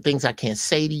 There's some things I can't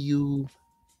say to you.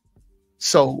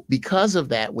 So because of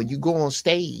that, when you go on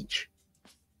stage,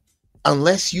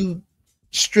 unless you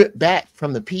strip back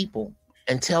from the people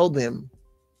and tell them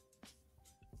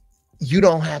you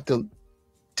don't have to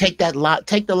take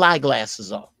the lie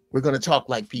glasses off. We're going to talk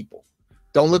like people.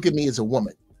 Don't look at me as a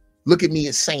woman. Look at me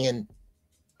as saying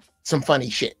some funny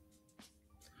shit.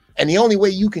 And the only way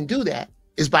you can do that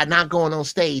is by not going on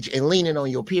stage and leaning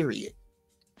on your period.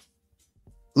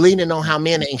 Leaning on how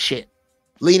men ain't shit.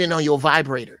 Leaning on your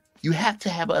vibrator. You have to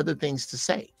have other things to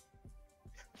say.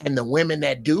 And the women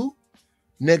that do,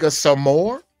 nigga, some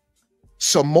more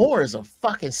is a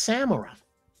fucking samurai.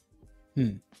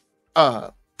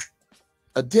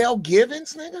 Adele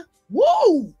Givens, nigga.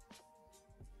 Whoa.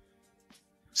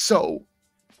 So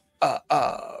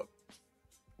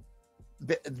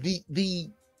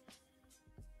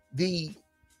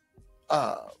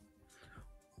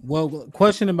well,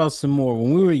 question about some more.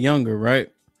 When we were younger, right?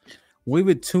 We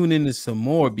would tune into some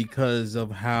more because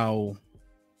of how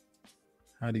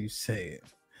do you say it?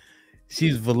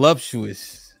 She's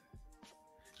voluptuous.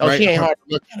 Oh, right? She ain't hard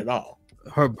to look at all.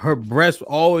 Her breast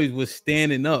always was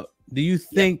standing up. Do you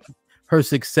think her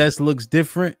success looks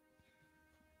different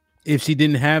if she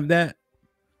didn't have that?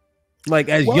 Like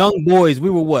as young boys, we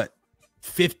were what,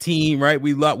 15, right?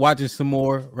 We watching some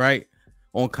more, right?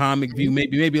 On Comic View,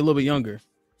 maybe a little bit younger.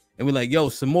 And we're like, yo,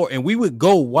 some more. And we would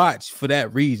go watch for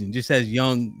that reason, just as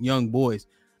young boys.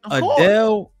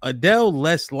 Adele,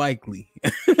 less likely.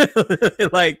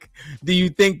 Like, do you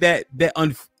think that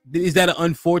is that an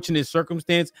unfortunate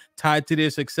circumstance tied to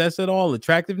their success at all,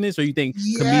 attractiveness, or you think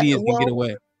comedians can get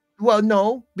away? Well,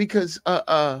 no, because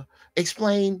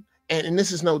explain, and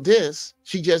this is no diss,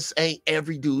 she just ain't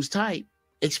every dude's type.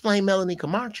 Explain Melanie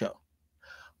Camacho,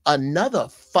 another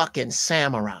fucking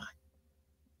samurai.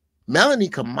 Melanie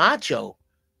Camacho,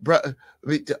 bro.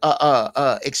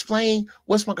 Explain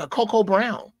what's my Coco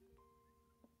Brown.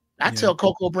 I tell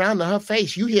Coco Brown to her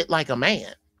face, you hit like a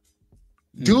man.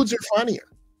 Dudes are funnier.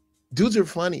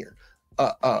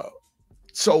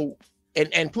 So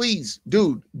and please,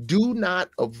 dude, do not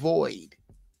please.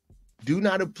 Let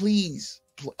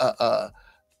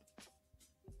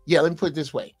me put it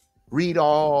this way. Read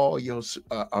all your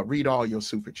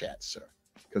super chats, sir,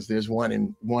 because there's one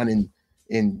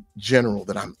in general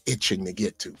that I'm itching to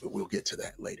get to, but we'll get to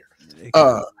that later.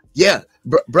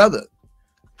 Brother,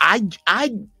 I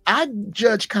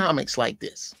judge comics like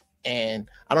this, and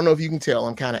I don't know if you can tell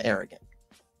I'm kind of arrogant.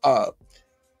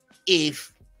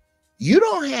 If you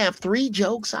don't have 3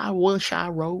 jokes I wish I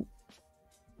wrote,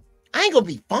 I ain't gonna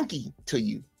be funky to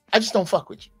you. I just don't fuck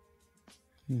with you.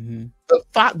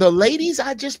 The ladies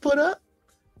I just put up,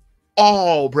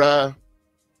 all them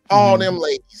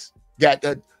ladies got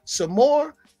some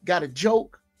more, got a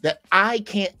joke that I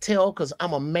can't tell because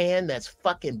I'm a man that's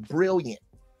fucking brilliant.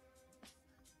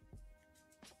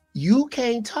 You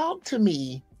can't talk to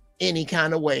me any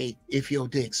kind of way if your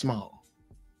dick's small.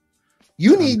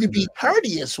 You need to be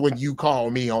courteous when you call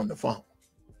me on the phone.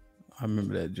 I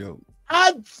remember that joke.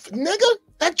 Nigga,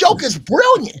 that joke is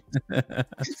brilliant.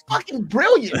 It's fucking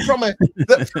brilliant from a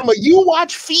you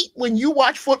watch feet when you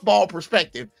watch football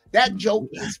perspective. That joke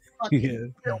is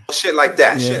fucking brilliant. Shit like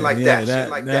that. Shit like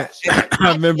that.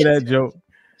 I remember that joke.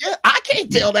 Yeah, I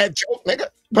can't tell that joke, nigga,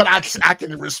 but I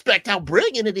can respect how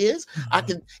brilliant it is.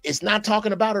 It's not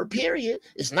talking about her period.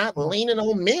 It's not leaning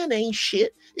on men ain't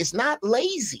shit. It's not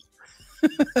lazy.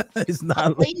 It's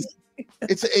not lazy.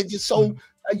 It's just so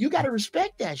you got to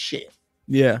respect that shit.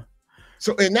 Yeah.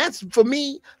 So, and that's for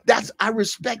me, I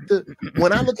respect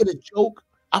when I look at a joke,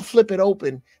 I flip it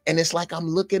open and it's like I'm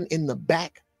looking in the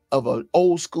back of an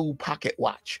old school pocket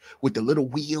watch with the little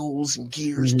wheels and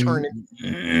gears turning.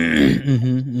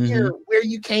 Where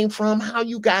you came from, how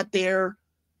you got there.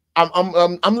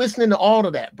 I'm listening to all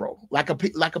of that, bro. Like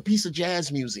a piece of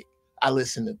jazz music. I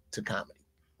listen to comedy.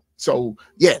 So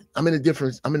yeah, I'm in a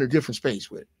different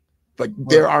space with it. But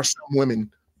there are some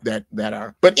women that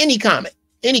are, but any comic,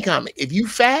 if you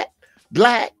fat,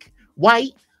 black,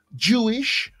 white,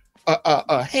 Jewish,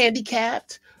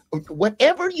 handicapped,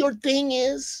 whatever your thing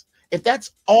is, if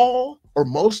that's all or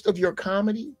most of your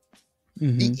comedy,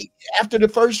 after the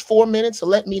first 4 minutes of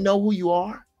let me know who you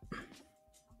are,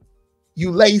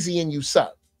 you lazy and you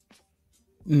suck.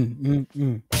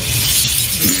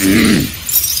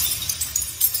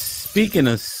 Speaking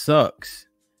of sucks,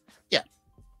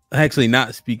 actually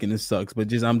not speaking of sucks,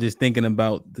 but I'm just thinking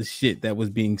about the shit that was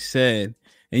being said,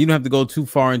 and you don't have to go too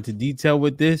far into detail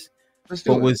with this.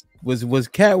 But was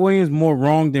Cat Williams more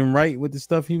wrong than right with the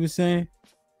stuff he was saying?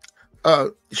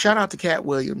 Shout out to Cat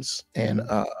Williams, and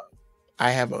I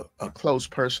have a close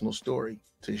personal story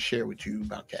to share with you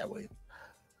about Cat Williams.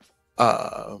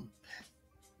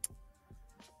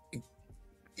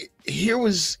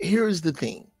 Here's the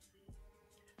thing.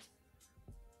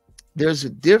 There's a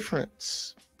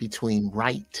difference between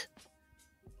right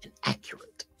and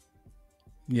accurate.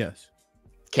 Yes.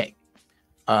 Okay.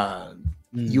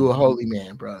 You a holy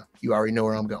man, bro. You already know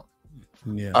where I'm going.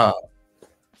 Yeah.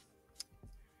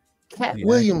 Cat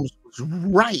Williams was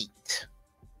right,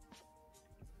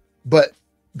 but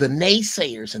the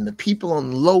naysayers and the people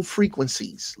on lower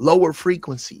frequencies,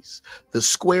 the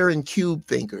square and cube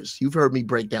thinkers. You've heard me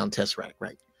break down Tesseract,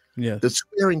 right? Yeah. The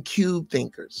square and cube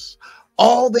thinkers,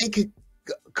 all they could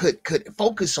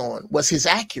focus on was his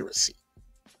accuracy,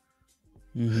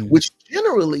 which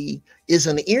generally is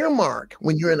an earmark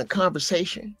when you're in a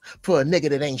conversation for a nigga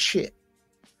that ain't shit.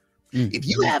 If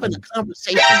you having a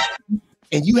conversation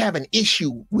and you have an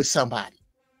issue with somebody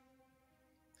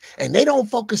and they don't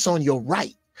focus on your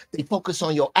right, they focus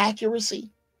on your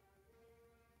accuracy,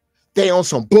 they on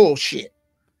some bullshit.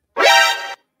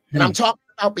 And I'm talking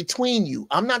about between you.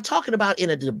 I'm not talking about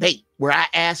in a debate where I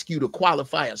ask you to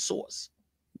qualify a source.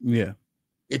 Yeah.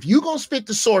 If you're going to spit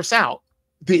the source out,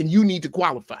 then you need to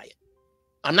qualify it.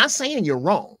 I'm not saying you're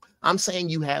wrong. I'm saying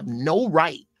you have no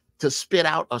right to spit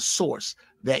out a source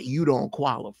that you don't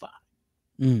qualify.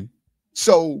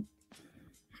 So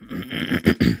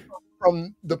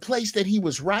from the place that he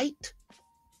was right,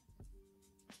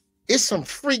 it's some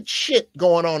freak shit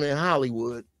going on in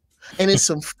Hollywood, and it's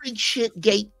some freak shit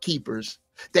gatekeepers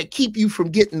that keep you from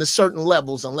getting to certain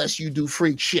levels unless you do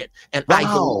freak shit. And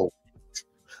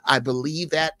I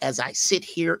believe that as I sit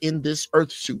here in this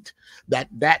earth suit,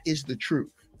 that is the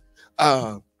truth.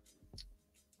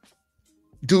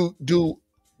 Do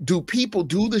people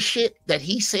do the shit that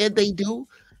he said they do?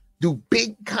 Do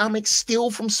big comics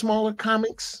steal from smaller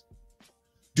comics?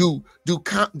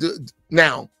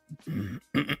 Now,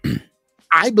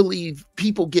 I believe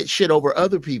people get shit over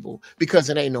other people because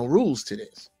there ain't no rules to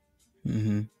this.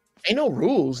 Ain't no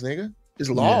rules, nigga. There's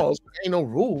laws, but ain't no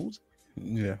rules.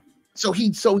 Yeah. So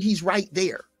he's right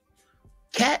there.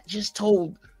 Cat just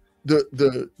told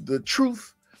the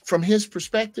truth from his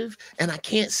perspective, and I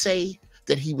can't say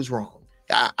that he was wrong.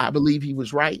 I believe he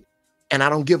was right, and I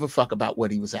don't give a fuck about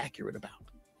what he was accurate about.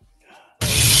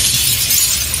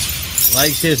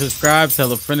 Like, share, subscribe,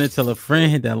 tell a friend and tell a friend.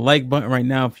 Hit that like button right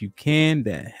now if you can.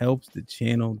 That helps the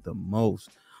channel the most.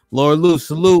 Lord Lou,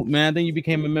 salute, man. I think you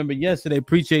became a member yesterday.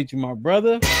 Appreciate you, my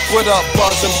brother. What up,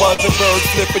 buzzin', bird,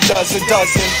 flip a dozen.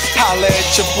 Holla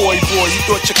at your boy. You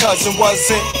thought your cousin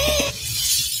wasn't?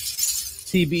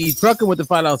 TBE Trucking with the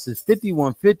 $5 is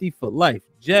 $51.50 for life.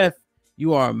 Geoff,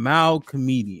 you are a mild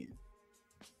comedian.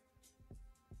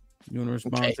 You want to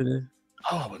respond to this?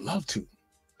 Oh, I would love to.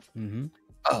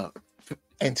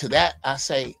 And to that, I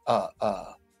say,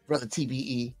 brother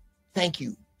TBE, thank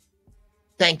you.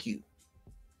 Thank you.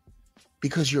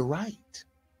 Because you're right.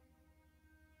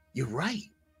 You're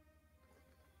right.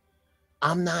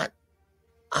 I'm not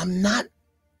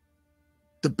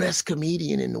the best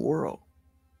comedian in the world.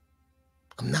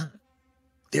 I'm not.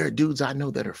 There are dudes I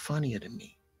know that are funnier than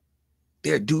me.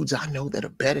 There are dudes I know that are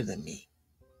better than me.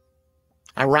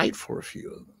 I write for a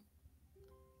few of them.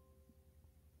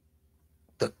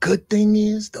 The good thing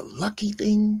is, the lucky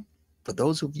thing, for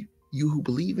those of you who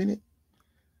believe in it,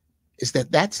 is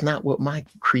that that's not what my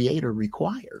creator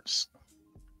requires.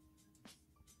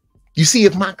 You see,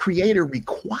 if my creator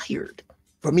required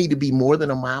for me to be more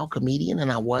than a mild comedian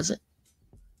and I wasn't,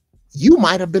 you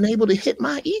might have been able to hit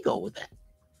my ego with that.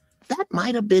 That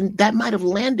might have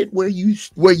landed where you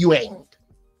aimed.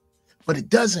 But it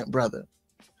doesn't, brother,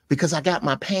 because I got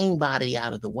my pain body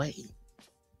out of the way.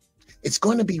 It's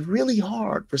going to be really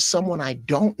hard for someone I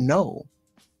don't know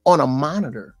on a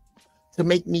monitor to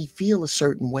make me feel a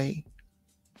certain way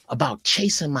about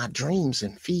chasing my dreams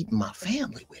and feeding my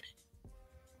family with it,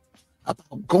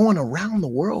 about going around the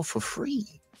world for free,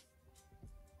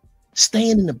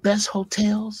 staying in the best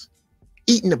hotels,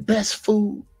 eating the best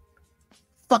food,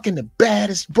 fucking the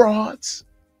baddest broads.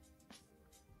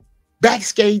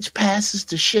 Backstage passes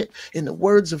to shit. In the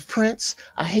words of Prince,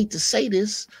 I hate to say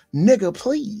this, nigga,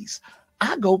 please.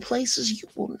 I go places you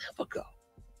will never go.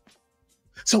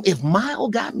 So if Mile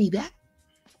got me that,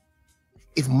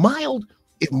 if Mile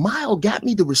got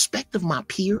me the respect of my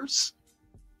peers,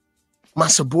 my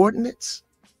subordinates,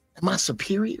 and my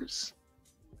superiors,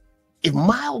 if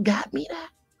Mile got me that,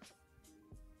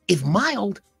 if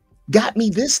Mile got me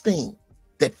this thing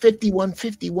that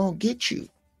 5150 won't get you,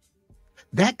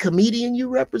 that comedian you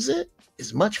represent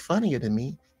is much funnier than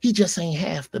me. He just ain't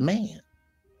half the man.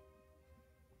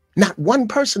 Not one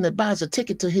person that buys a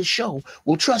ticket to his show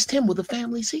will trust him with a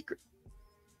family secret.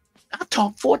 I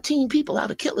talked 14 people out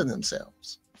of killing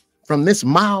themselves from this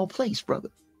Mile place, brother.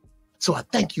 So I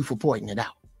thank you for pointing it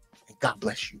out. And God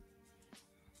bless you.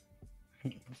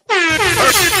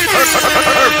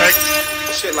 Perfect.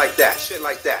 Shit like that. Shit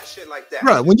like that. Shit like that.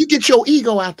 Bro, when you get your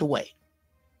ego out the way,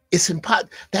 it's impossible.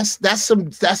 That's some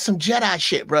Jedi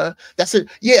shit, bro. That's it.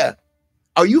 Yeah.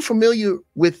 Are you familiar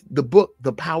with the book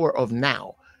The Power of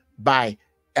Now by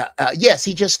yes,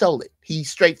 he just stole it. He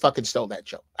straight fucking stole that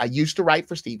joke. I used to write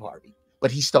for Steve Harvey,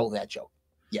 but he stole that joke.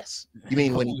 Yes. You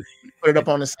mean when he put it up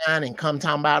on the sign and come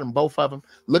talking about them, both of them?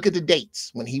 Look at the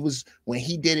dates. When he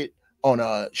did it on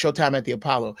Showtime at the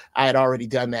Apollo, I had already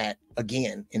done that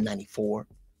again in 94.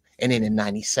 And then in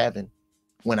 97,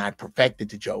 when I perfected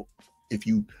the joke, if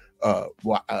you I'm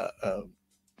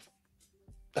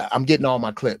getting all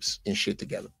my clips and shit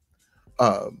together.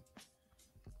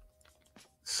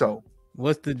 So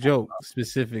what's the joke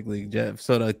specifically, Geoff?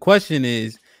 So the question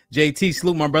is, JT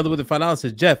salute my brother with the $5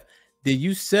 says, Geoff, did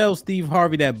you sell Steve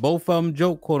Harvey that both of them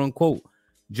joke, quote unquote,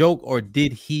 joke, or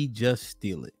did he just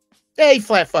steal it? Yeah, he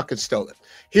flat fucking stole it.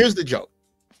 Here's the joke.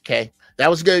 Okay. That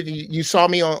was good. You saw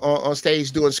me on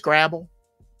stage doing Scrabble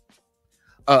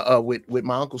with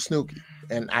my Uncle Snooky.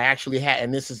 And I actually had,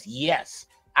 and this is, yes,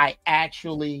 I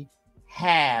actually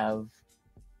have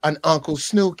an Uncle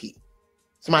Snooky.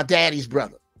 It's my daddy's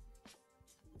brother.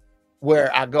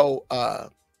 Where I go,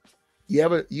 you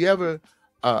ever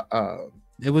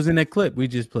it was in that clip we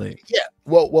just played. Yeah.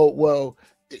 Well,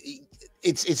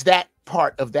 it's that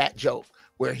part of that joke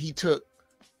where he took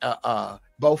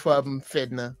both of them,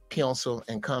 Fidna, Pencil,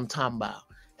 and Come Tamba,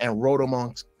 and wrote them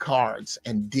on cards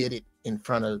and did it in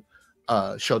front of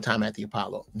Showtime at the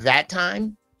Apollo. That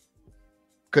time,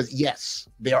 because yes,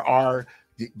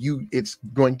 it's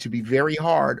going to be very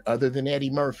hard, other than Eddie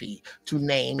Murphy, to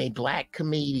name a black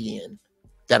comedian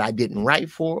that I didn't write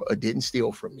for or didn't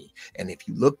steal from me. And if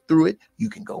you look through it,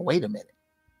 you can go, wait a minute.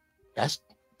 That's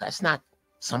not,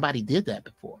 somebody did that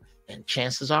before. And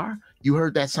chances are you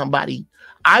heard that somebody,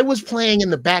 I was playing in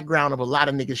the background of a lot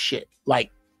of niggas shit.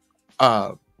 Like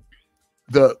there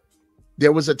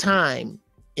was a time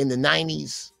in the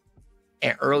 90s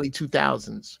and early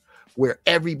 2000s where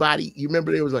everybody, you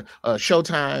remember there was a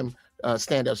Showtime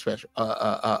stand-up special,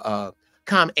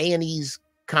 A&E's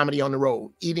Comedy on the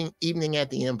Road, Evening at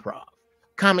the Improv,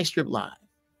 Comic Strip Live,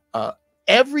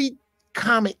 every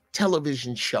comic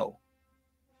television show.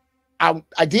 I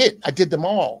did them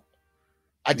all.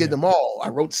 I did them all. I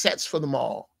wrote sets for them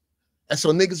all. And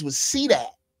so niggas would see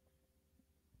that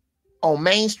on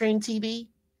mainstream TV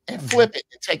and flip it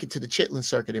and take it to the Chitlin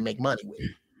circuit and make money with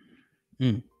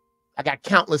it. I got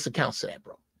countless accounts of that,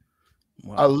 bro.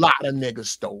 Wow. A lot of niggas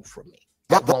stole from me.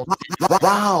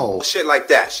 Wow. Shit like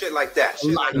that. Shit like that.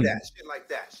 Shit like that. Shit like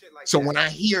that. Shit like that. So when I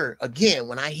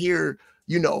hear,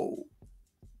 you know,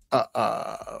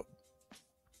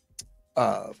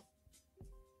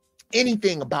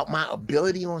 anything about my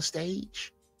ability on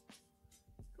stage,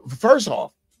 first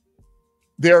off,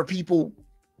 there are people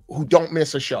who don't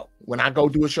miss a show. When I go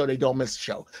do a show, they don't miss a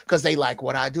show because they like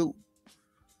what I do.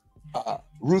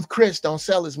 Ruth Chris don't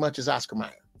sell as much as Oscar Mayer.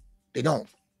 They don't.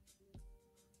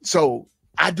 So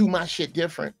I do my shit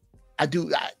different. I do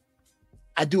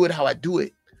it how I do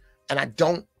it. And I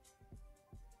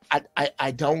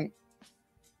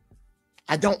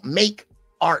don't make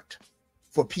art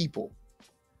for people.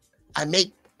 I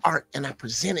make art and I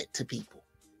present it to people.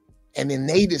 And then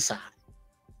they decide.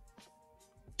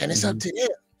 And it's up to them.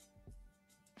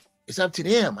 It's up to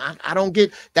them. I don't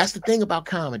get, that's the thing about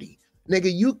comedy.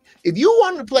 Nigga, if you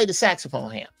wanted to play the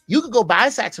saxophone, you could go buy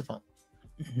a saxophone,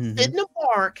 sit in the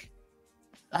park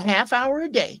a half hour a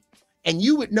day, and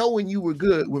you would know when you were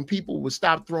good when people would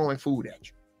stop throwing food at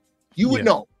you. You would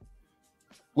know.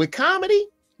 With comedy,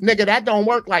 nigga, that don't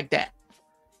work like that.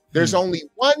 There's only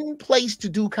one place to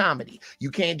do comedy. You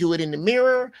can't do it in the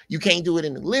mirror. You can't do it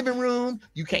in the living room.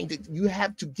 You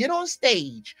have to get on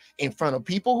stage in front of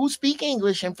people who speak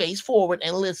English and face forward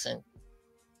and listen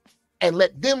and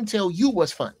let them tell you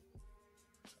what's funny.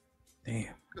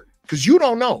 Damn. Because you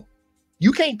don't know.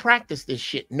 You can't practice this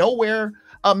shit nowhere.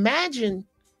 Imagine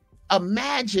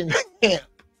camp.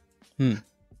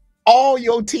 All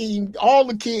your team, all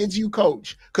the kids you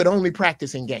coach could only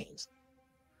practice in games.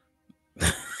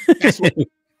 That's what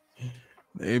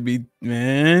maybe,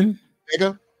 man.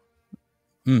 Nigga.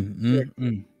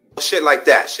 Shit like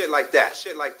that. Shit like that.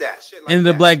 Shit like that. Shit like and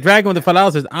the that. Black Dragon with the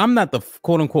 $5 says, I'm not the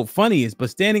quote unquote funniest, but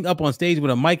standing up on stage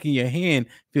with a mic in your hand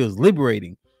feels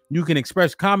liberating. You can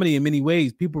express comedy in many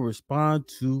ways. People respond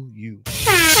to you.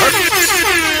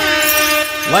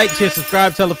 Like, share,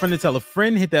 subscribe, tell a friend to tell a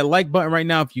friend. Hit that like button right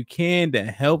now if you can. That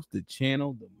helps the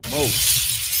channel the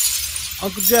most.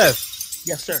 Uncle Geoff.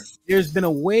 Yes, sir. There's been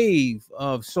a wave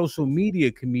of social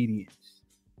media comedians.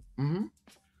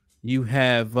 You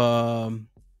have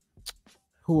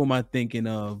who am I thinking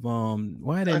of?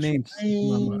 Why are their names?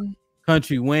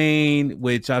 Country Wayne,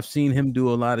 which I've seen him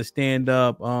do a lot of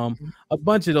stand-up. A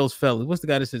bunch of those fellas. What's the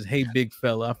guy that says, "Hey, big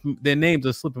fella"? Their names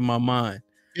are slipping my mind.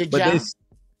 Big Jaw.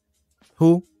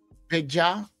 Who? Big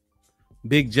Jaw.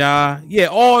 Big Jaw. Yeah,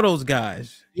 all those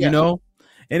guys. Yeah. You know,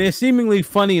 and they're seemingly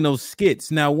funny in those skits.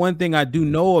 Now, one thing I do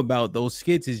know about those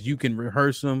skits is you can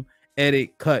rehearse them,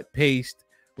 edit, cut, paste.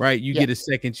 Right? You get a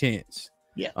second chance.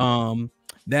 Yeah.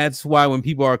 That's why when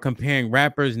people are comparing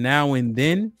rappers now and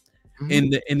then.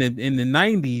 In the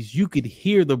 90s, you could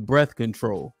hear the breath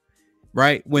control,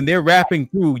 right? When they're rapping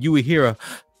through, you would hear a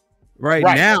right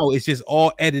now it's just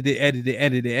all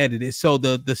edited. So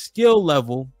the skill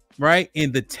level, right,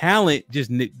 and the talent,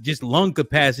 just lung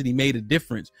capacity made a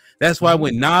difference. That's why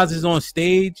when Nas is on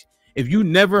stage, if you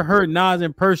never heard Nas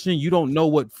in person, you don't know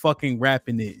what fucking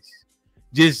rapping is.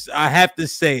 I have to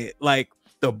say it, like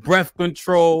the breath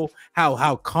control,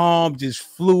 how calm, just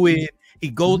fluid. He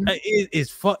goes,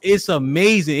 it's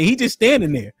amazing. And he just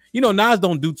standing there. You know, Nas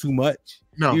don't do too much.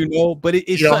 No, you know, but it's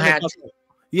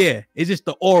it's just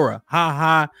the aura.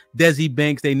 Desi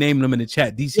Banks, they named them in the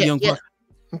chat. DC Young.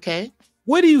 Okay.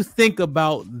 What do you think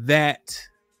about that?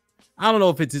 I don't know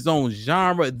if it's his own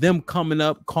genre, them coming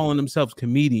up calling themselves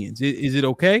comedians. Is it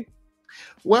okay?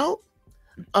 Well,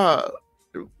 bruh, how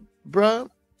do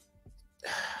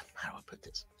I put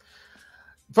this?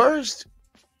 First,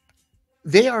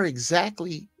 they are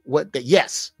exactly what they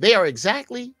are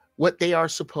exactly what they are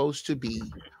supposed to be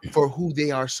for who they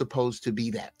are supposed to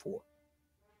be that for.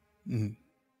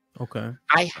 Okay.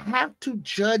 I have to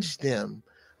judge them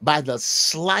by the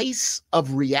slice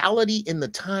of reality in the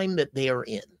time that they are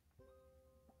in.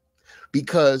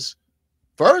 Because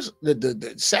first,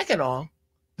 the second off,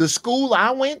 the school I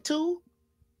went to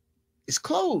is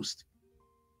closed.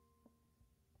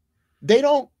 There's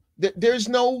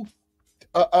no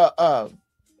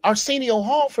Arsenio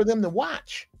Hall for them to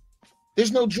watch.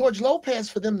 There's no George Lopez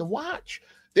for them to watch.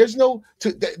 There's no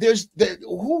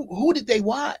who did they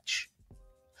watch?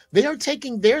 They are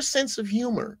taking their sense of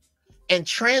humor and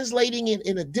translating it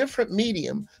in a different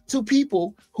medium to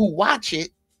people who watch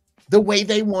it the way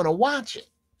they want to watch it.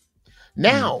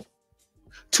 Now,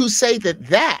 to say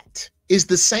that is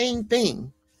the same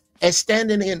thing as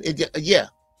standing in,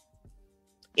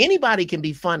 anybody can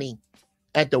be funny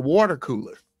at the water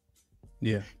cooler.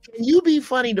 Yeah. Can you be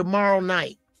funny tomorrow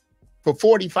night for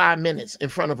 45 minutes in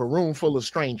front of a room full of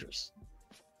strangers?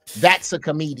 That's a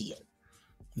comedian.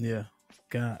 Yeah.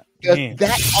 God.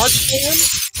 That art form,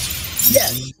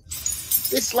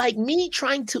 yes. It's like me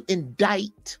trying to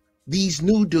indict these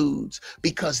new dudes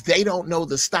because they don't know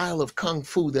the style of kung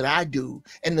fu that I do,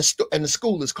 and the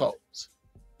school is closed.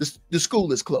 The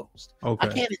school is closed. Okay.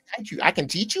 I can't indict you. I can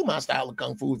teach you my style of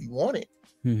kung fu if you want it.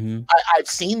 I've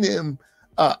seen them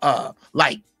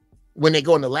like when they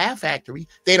go in the Laugh Factory,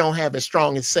 they don't have as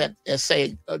strong as set as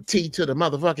say a T to the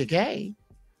motherfucking K.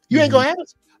 You ain't gonna have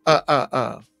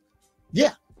it.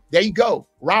 Yeah, there you go.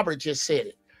 Robert just said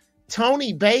it.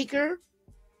 Tony Baker,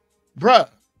 bruh.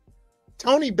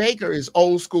 Tony Baker is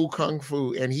old school kung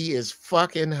fu, and he is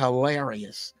fucking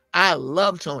hilarious. I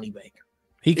love Tony Baker.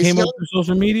 He came up through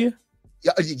social media?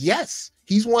 Yes.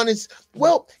 He's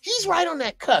he's right on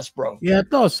that cusp, bro. Yeah, I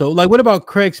thought so. Like, what about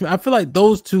Craig Smith? I feel like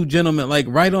those two gentlemen, like,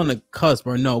 right on the cusp,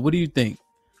 or no? What do you think?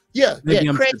 Yeah,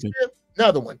 Craig Smith,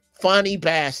 another one. Funny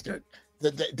bastard.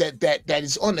 That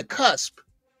is on the cusp.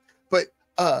 But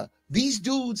these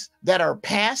dudes that are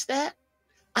past that,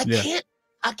 I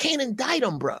can't indict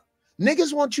them, bro.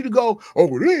 Niggas want you to go, oh,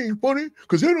 well, they ain't funny,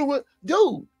 because they know what,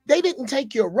 dude. They didn't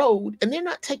take your road, and they're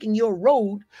not taking your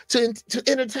road to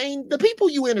entertain the people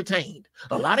you entertained.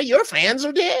 A lot of your fans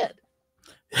are dead.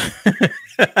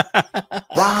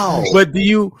 Wow. But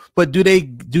do they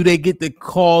get to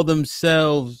call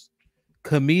themselves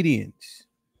comedians?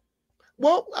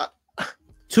 Well,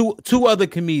 two other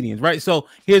comedians, right? So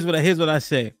here's what I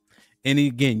say. and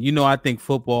again, I think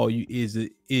football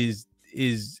is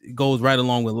goes right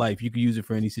along with life. You can use it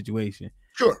for any situation.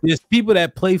 Sure. There's people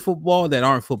that play football that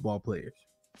aren't football players.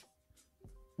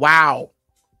 Wow.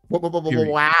 Period.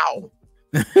 Wow.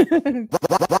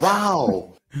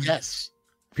 Wow. Yes.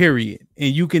 Period.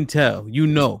 And you can tell,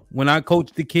 when I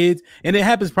coach the kids, and it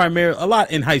happens primarily a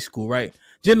lot in high school, right?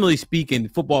 Generally speaking,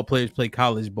 football players play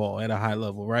college ball at a high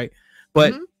level, right?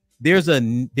 But there's a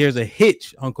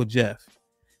hitch, Uncle Geoff,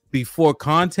 before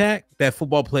contact that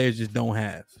football players just don't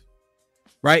have,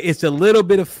 right? It's a little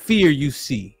bit of fear you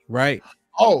see, right?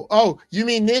 Oh, you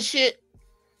mean this shit?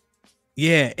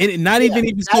 Yeah, and not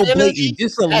even so blatant,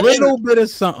 just a little bit of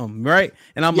something, right?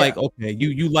 And I'm like, okay,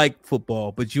 you like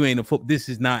football, but you ain't a football. This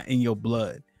is not in your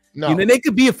blood. No, they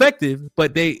could be effective,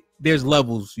 but there's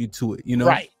levels to it,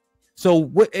 right? So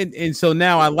what? And so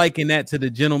now I liken that to the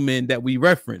gentlemen that we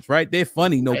reference, right? They're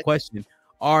funny, no question.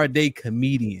 Are they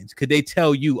comedians? Could they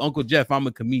tell you, Uncle Geoff, I'm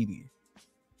a comedian?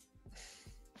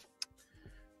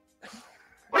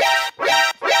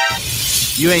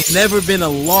 You ain't never been a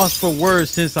loss for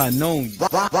words since I known you.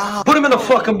 Put him in the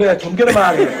fucking bedroom. Get him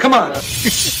out of here. Come on.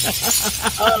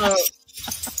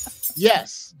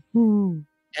 Yes. And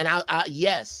I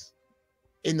yes.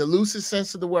 In the loosest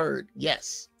sense of the word,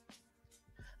 yes.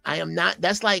 I am not.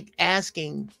 That's like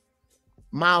asking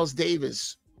Miles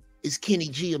Davis, is Kenny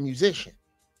G a musician?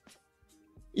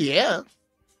 Yeah.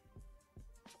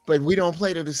 But we don't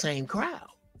play to the same crowd.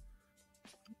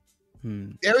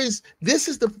 This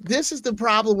is the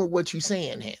problem with what you're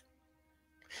saying here.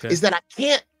 Okay. Is that I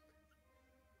can't.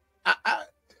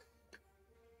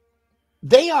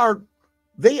 They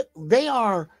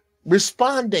are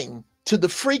responding to the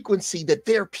frequency that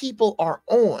their people are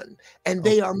on, and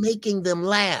they are making them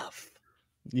laugh.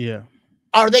 Yeah.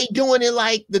 Are they doing it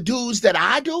like the dudes that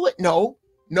I do it? No.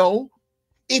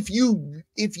 If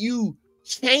you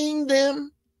chain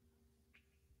them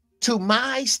to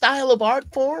my style of art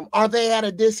form, are they at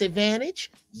a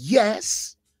disadvantage?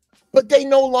 Yes, but they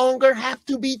no longer have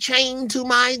to be chained to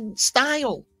my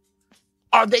style.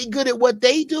 Are they good at what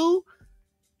they do?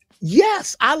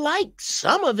 Yes, I like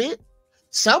some of it.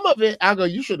 Some of it, I go,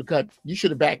 you should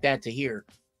have backed that to here.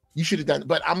 You should have done it.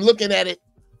 But I'm looking at it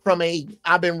from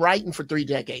I've been writing for 3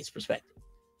 decades perspective.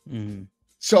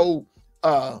 So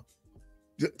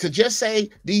to just say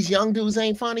these young dudes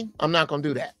ain't funny, I'm not going to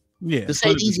do that. Yeah. To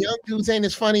say these young dudes ain't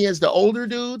as funny as the older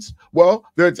dudes, well,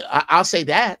 I'll say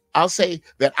that. I'll say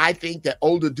that I think that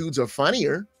older dudes are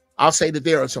funnier. I'll say that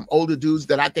there are some older dudes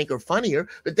that I think are funnier,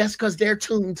 but that's because they're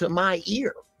tuned to my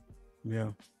ear.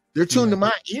 Yeah. They're tuned to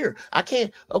my ear. I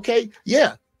can't, okay,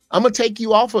 yeah. I'm gonna take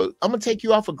you off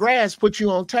of grass, put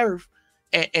you on turf,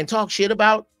 and talk shit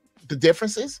about the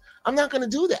differences. I'm not gonna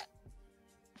do that.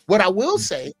 What I will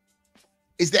say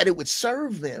is that it would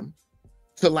serve them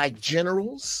to like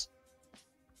generals.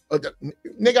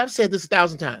 Nigga, I've said this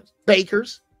 1,000 times.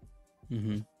 Bakers,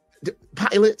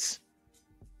 pilots.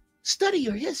 Study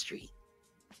your history.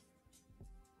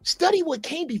 Study what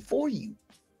came before you.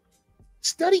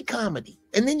 Study comedy,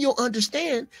 and then you'll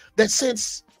understand that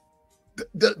since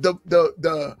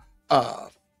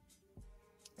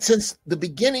since the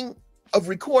beginning of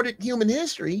recorded human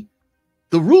history,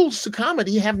 the rules to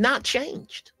comedy have not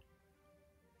changed.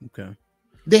 Okay.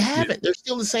 They haven't. They're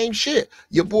still the same shit.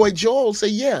 Your boy Joel say,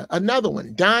 yeah, another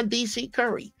one. Don D.C.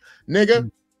 Curry.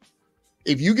 Nigga,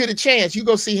 if you get a chance, you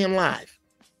go see him live.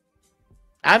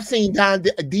 I've seen Don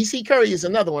D.C. Curry is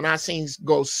another one I've seen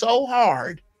go so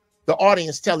hard, the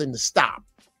audience tell him to stop.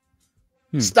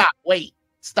 Stop, wait,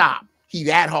 stop. He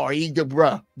that hard. He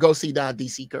bruh, go see Don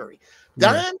D.C. Curry.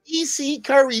 Don D.C.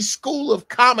 Curry's School of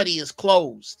Comedy is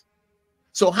closed.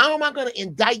 So how am I going to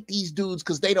indict these dudes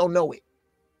because they don't know it?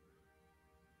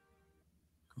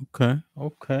 Okay.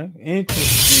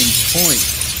 Interesting point.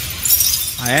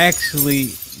 I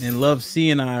actually, and Love C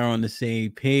and I are on the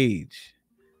same page,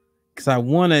 because I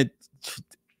want to,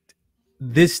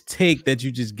 this take that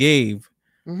you just gave,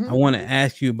 I want to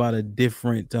ask you about a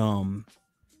different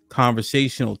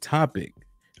conversational topic.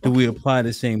 Do we apply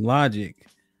the same logic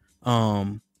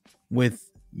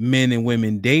with men and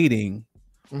women dating,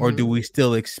 or do we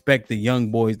still expect the young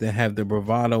boys to have the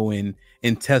bravado and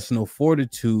intestinal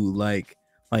fortitude like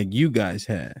you guys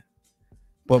had?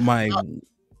 But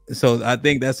so I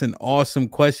think that's an awesome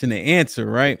question to answer,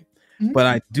 right? But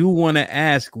I do want to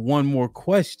ask one more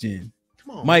question.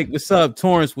 Mike, what's up?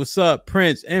 Torrance, what's up?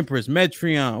 Prince, Empress,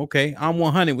 Metreon. Okay, I'm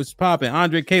 100. What's popping?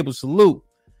 Andre Cable, salute.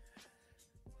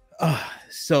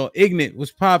 So Ignat,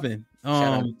 what's popping?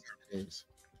 I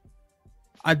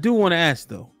do want to ask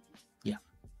though. Yeah.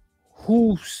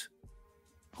 Who's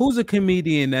a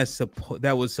comedian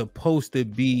that was supposed to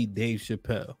be Dave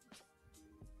Chappelle?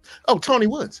 Oh, Tony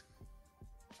Woods.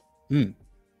 Hmm.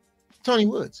 Tony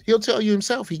Woods. He'll tell you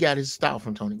himself he got his style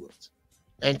from Tony Woods.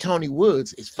 And Tony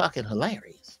Woods is fucking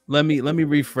hilarious. Let me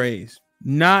rephrase.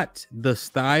 Not the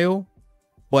style,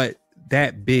 but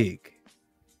that big.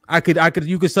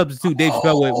 You could substitute Dave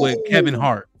Chappelle with Kevin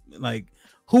Hart. Like,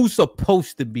 who's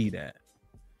supposed to be that?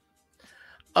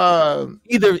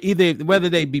 Either whether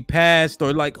they be past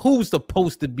or like who's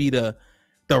supposed to be the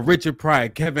Richard Pryor,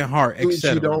 Kevin Hart,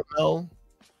 etc. You don't know.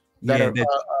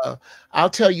 I'll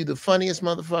tell you the funniest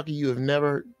motherfucker you have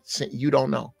never seen. You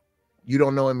don't know. You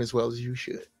don't know him as well as you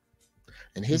should.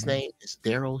 And his name is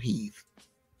Daryl Heath.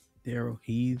 Daryl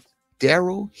Heath.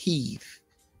 Daryl Heath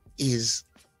is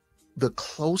the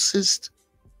closest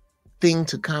thing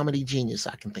to comedy genius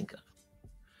I can think of.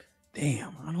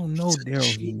 Damn, I don't know Daryl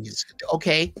Heath.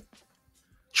 Okay.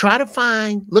 Try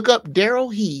to look up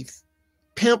Daryl Heath,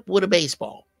 Pimp with a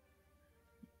Baseball.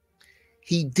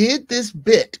 He did this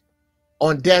bit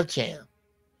on Def Jam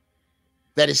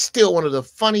that is still one of the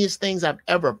funniest things I've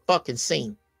ever fucking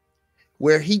seen,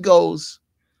 where he goes,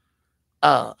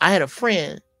 I had a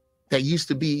friend that used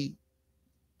to be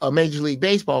a Major League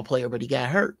Baseball player, but he got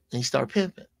hurt and he started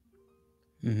pimping.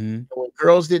 When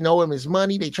girls didn't owe him his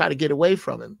money, they try to get away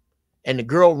from him. And the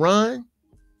girl run,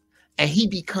 and he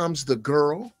becomes the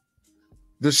girl,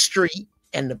 the street,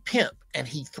 and the pimp. And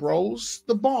he throws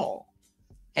the ball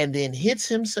and then hits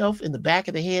himself in the back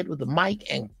of the head with the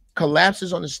mic and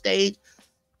collapses on the stage.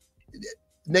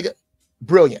 Nigga,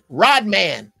 brilliant.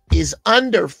 Rodman is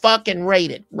under fucking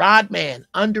rated. Rodman,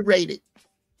 underrated.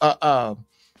 I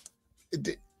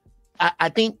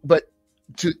think, but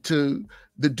to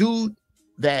the dude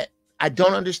that I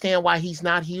don't understand why he's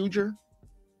not huger,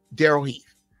 Daryl Heath.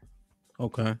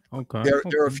 Okay. There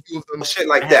are a few of them. Shit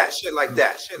like that.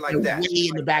 Way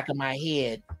in the back of my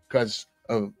head because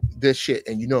of this shit,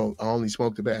 and you know I only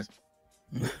smoke the best.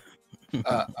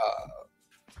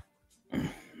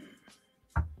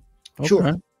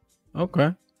 Sure.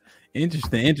 Okay.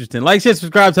 Interesting. Like, share,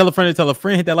 subscribe, tell a friend, hit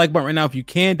that like button right now if you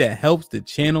can. That helps the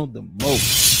channel the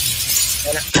most.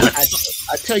 And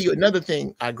I tell you another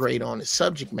thing I grade on is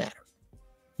subject matter.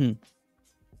 The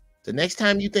next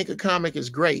time you think a comic is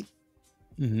great,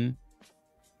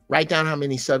 write down how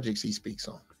many subjects he speaks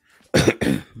on.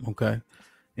 Okay.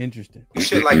 Interesting.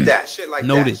 Shit like that.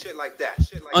 Noted.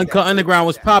 Uncut Underground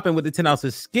was that. popping with the 10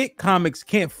 ounces. Skit comics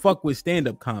can't fuck with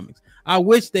stand-up comics. I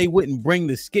wish they wouldn't bring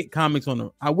the skit comics on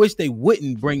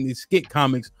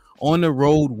the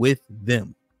road with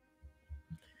them.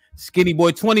 Skinny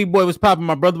Boy 20 Boy was popping.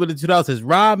 My brother with the $2 says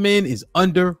Rodman is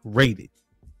underrated.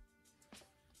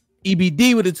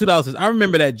 EBD with the $2. I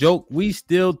remember that joke. We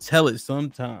still tell it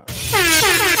sometimes.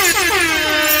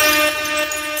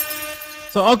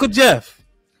 So, Uncle Geoff,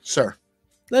 sir,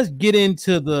 let's get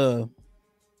into the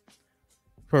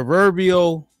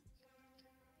proverbial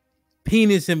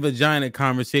penis and vagina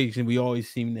conversation we always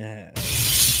seem to have.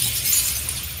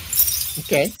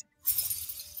 Okay.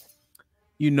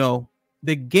 You know,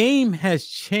 the game has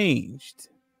changed.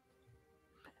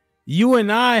 You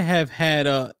and I have had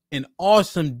an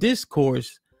awesome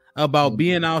discourse about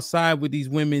being outside with these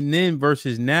women then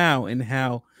versus now, and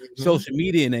how social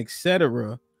media and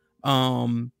etc.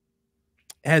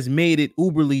 Has made it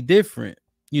uberly different.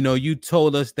 You know, you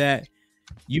told us that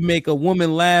you make a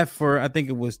woman laugh for, I think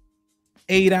it was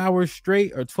 8 hours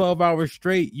straight or 12 hours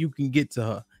straight, you can get to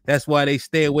her. That's why they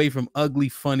stay away from ugly,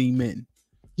 funny men.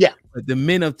 Yeah. But the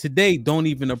men of today don't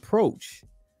even approach.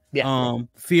 Yeah.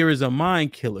 Fear is a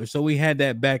mind killer. So we had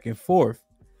that back and forth.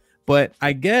 But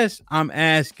I guess I'm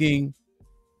asking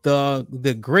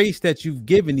the grace that you've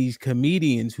given these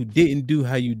comedians who didn't do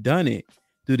how you done it.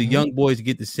 Do the young boys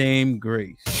get the same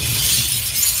grace?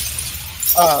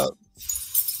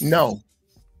 No.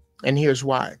 And here's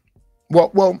why.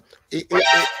 Well,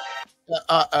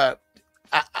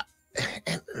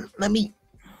 let me.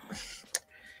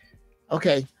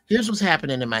 Okay, here's what's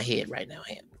happening in my head right now,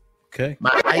 Ham. Okay.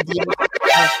 My idea.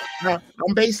 I'm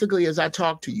basically, as I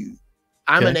talk to you,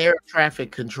 I'm an air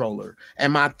traffic controller,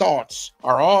 and my thoughts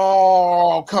are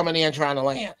all coming in trying to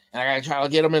land, and I gotta try to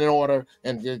get them in order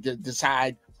and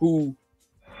decide who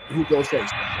goes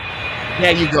first.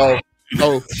 There you go.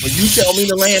 So when you tell me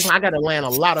to land, I gotta land a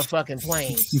lot of fucking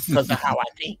planes because of how I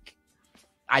think.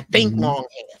 I think longhand.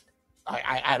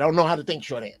 I don't know how to think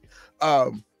shorthand.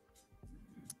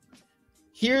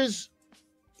 Here's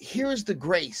the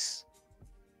grace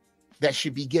that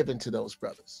should be given to those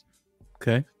brothers.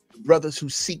 Okay. Brothers who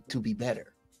seek to be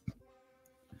better.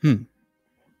 The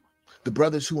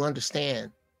brothers who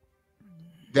understand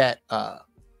that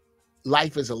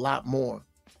life is a lot more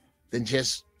than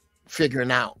just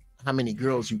figuring out how many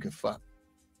girls you can fuck.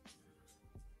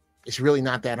 It's really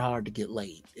not that hard to get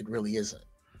laid. It really isn't.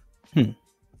 Hmm.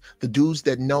 The dudes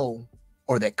that know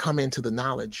or that come into the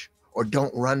knowledge or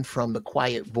don't run from the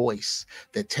quiet voice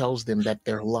that tells them that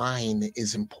their line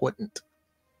is important,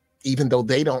 even though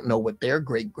they don't know what their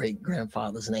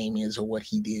great-great-grandfather's name is or what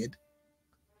he did.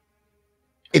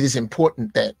 It is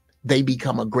important that they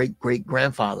become a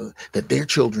great-great-grandfather that their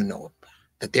children know about,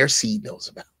 that their seed knows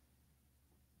about.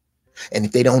 And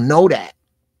if they don't know that,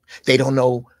 they don't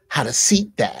know how to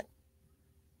seek that,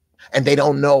 and they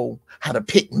don't know how to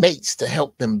pick mates to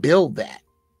help them build that,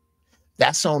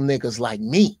 that's on niggas like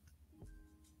me.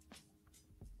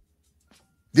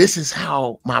 This is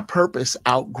how my purpose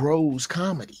outgrows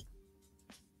comedy.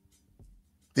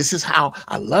 This is how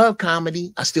I love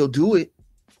comedy. I still do it.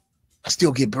 I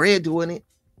still get bread doing it.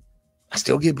 I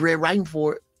still get bread writing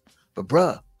for it. But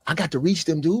bruh, I got to reach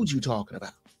them dudes you talking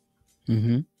about.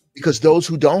 Mm-hmm. Because those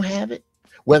who don't have it,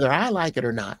 whether I like it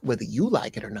or not, whether you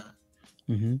like it or not,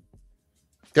 mm-hmm.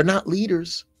 they're not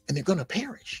leaders and they're going to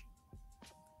perish.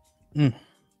 Mm.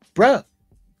 Bruh,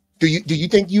 do you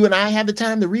think you and I have the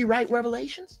time to rewrite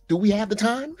Revelations? Do we have the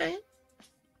time, man?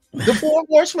 The 4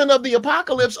 horsemen of the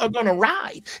apocalypse are going to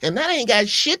ride, and that ain't got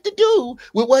shit to do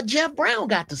with what Geoff Brown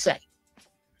got to say.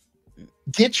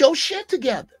 Get your shit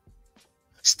together.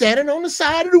 Standing on the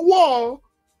side of the wall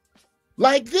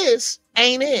like this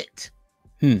ain't it.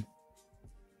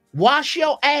 Wash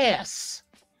your ass.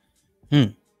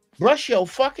 Brush your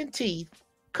fucking teeth.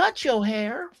 Cut your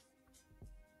hair.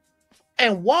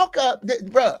 And walk up,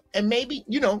 bruh. And maybe,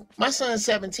 my son's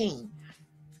 17.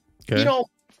 Okay.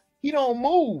 He don't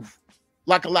move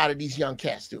like a lot of these young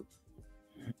cats do.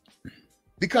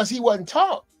 Because he wasn't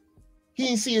taught. He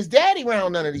didn't see his daddy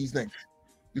around none of these things.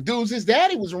 The dudes his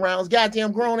daddy was around was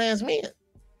goddamn grown-ass men.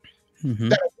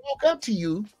 That'll walk up to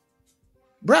you.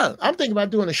 Bruh, I'm thinking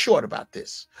about doing a short about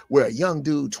this, where a young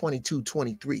dude, 22,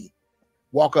 23,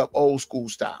 walk up old school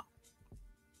style.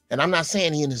 And I'm not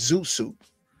saying he in a zoo suit,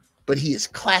 but he is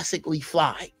classically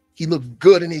fly. He looked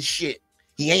good in his shit.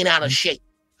 He ain't out of shape.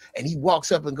 And he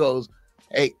walks up and goes,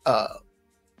 hey,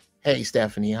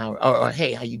 Stephanie,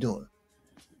 hey, how you doing?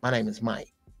 My name is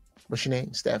Mike. What's your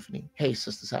name? Stephanie. Hey,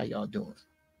 sisters, how y'all doing?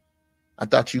 I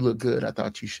thought you looked good. I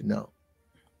thought you should know.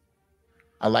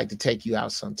 I'd like to take you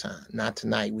out sometime. Not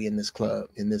tonight. We in this club,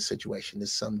 in this situation. This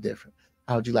is something different.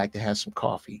 How would you like to have some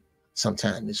coffee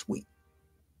sometime this week?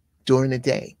 During the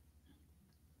day.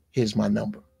 Here's my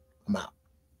number. I'm out.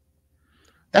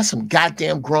 That's some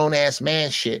goddamn grown-ass man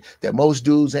shit that most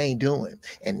dudes ain't doing.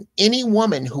 And any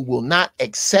woman who will not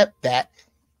accept that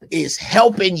is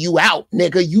helping you out,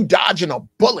 nigga. You dodging a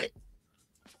bullet.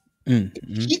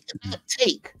 She cannot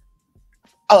take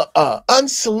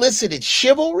unsolicited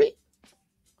chivalry.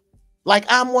 Like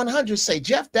I'm 100 say,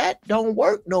 Geoff, that don't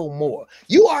work no more.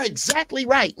 You are exactly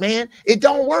right, man. It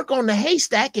don't work on the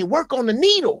haystack. It work on the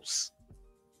needles.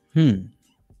 You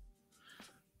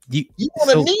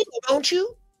want a needle, don't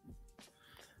you?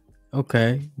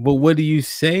 Okay, but what do you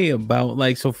say about,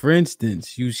 like, so for instance,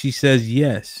 she says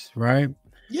yes, right?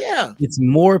 Yeah. It's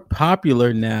more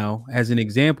popular now, as an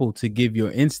example, to give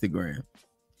your Instagram,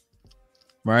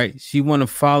 right? She want to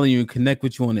follow you and connect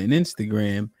with you on an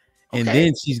Instagram, and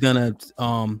then she's gonna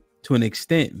to an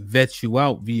extent vet you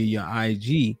out via your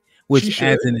IG, which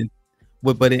adds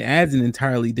but it adds an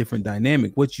entirely different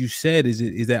dynamic. What you said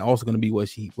is that also going to be what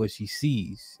she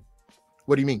sees?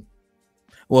 What do you mean?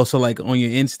 Well, so like on your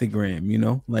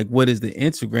Instagram, like what is the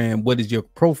Instagram? What is your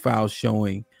profile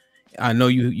showing? I know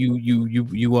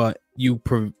you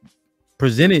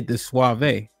presented the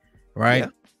suave, right?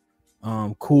 Yeah.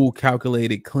 Cool,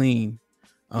 calculated, clean.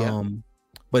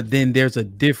 But then there's a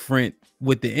different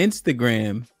with the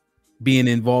Instagram being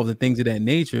involved in things of that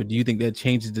nature. Do you think that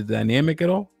changes the dynamic at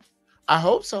all? I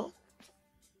hope so.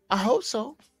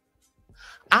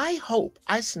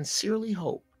 I sincerely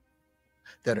hope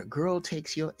that a girl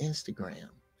takes your Instagram,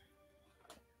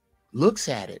 looks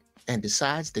at it, and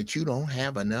decides that you don't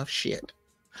have enough shit.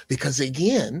 Because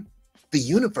again, the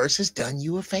universe has done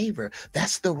you a favor.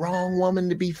 That's the wrong woman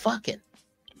to be fucking.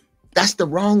 That's the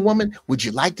wrong woman. Would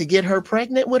you like to get her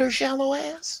pregnant with her shallow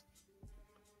ass?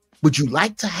 Would you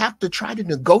like to have to try to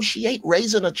negotiate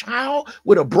raising a child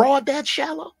with a broad that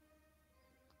shallow?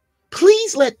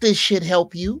 Please let this shit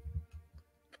help you.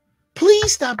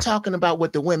 Please stop talking about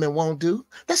what the women won't do.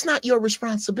 That's not your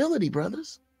responsibility,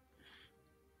 brothers.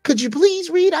 Could you please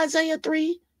read Isaiah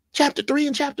 3, chapter 3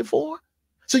 and chapter 4,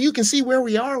 so you can see where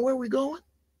we are and where we're going?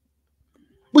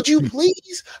 Would you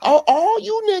please, all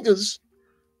you niggas,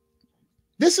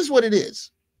 this is what it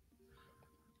is.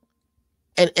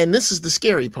 And this is the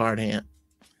scary part, Ham.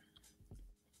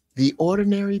 The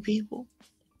ordinary people,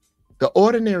 the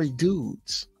ordinary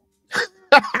dudes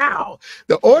How?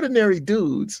 The ordinary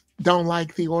dudes don't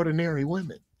like the ordinary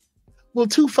women. Well,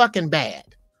 too fucking bad.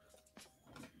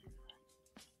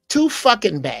 Too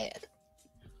fucking bad.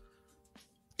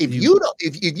 If you don't,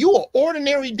 if you an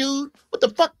ordinary dude, what the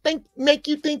fuck make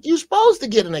you think you supposed to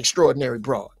get an extraordinary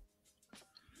broad?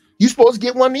 You supposed to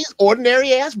get one of these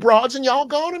ordinary ass broads and y'all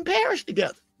go and perish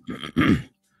together.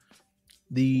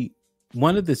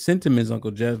 One of the sentiments,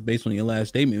 Uncle Geoff, based on your last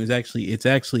statement, it's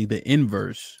actually the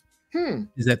inverse.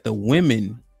 Is that the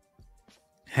women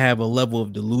have a level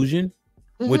of delusion,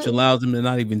 which allows them to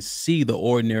not even see the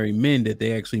ordinary men that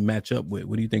they actually match up with.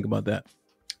 What do you think about that?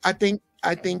 I think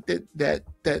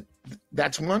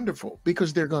that's wonderful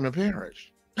because they're going to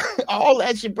perish. All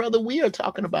that shit, brother. We are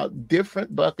talking about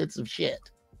different buckets of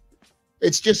shit.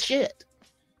 It's just shit.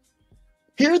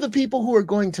 Here are the people who are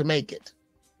going to make it.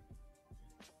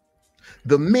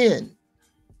 The men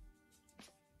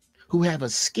who have a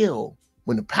skill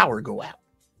when the power go out.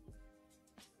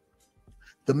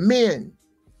 The men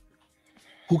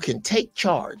who can take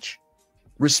charge,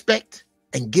 respect,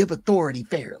 and give authority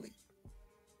fairly.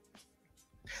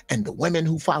 And the women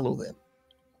who follow them.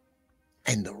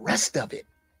 And the rest of it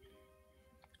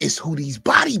is who these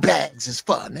body bags is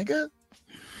for, nigga.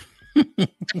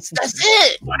 That's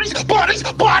it.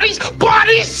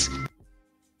 Bodies.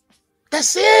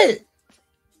 That's it.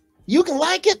 You can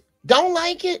like it, don't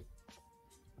like it.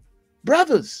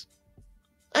 Brothers,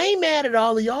 I ain't mad at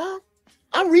all of y'all.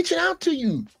 I'm reaching out to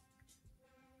you.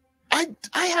 I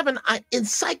have an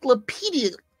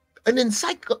encyclopedic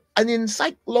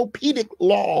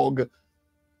log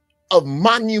of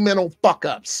monumental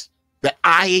fuck-ups that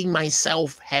I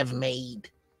myself have made.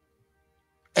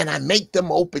 And I make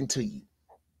them open to you.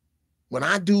 When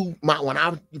I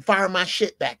fire my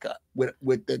shit back up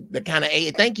with the kind of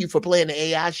AI, thank you for playing the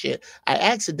AI shit. I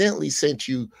accidentally sent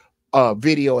you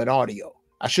video and audio.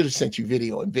 I should have sent you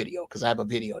video and video because I have a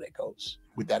video that goes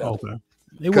with that. Okay.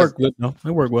 It worked good. No,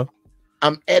 it worked well.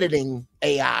 I'm editing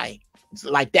AI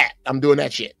like that. I'm doing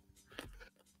that shit.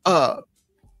 I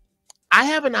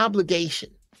have an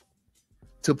obligation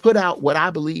to put out what I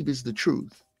believe is the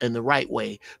truth and the right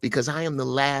way because I am the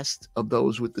last of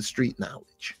those with the street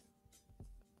knowledge.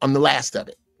 I'm the last of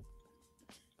it.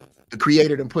 The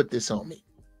creator done put this on me.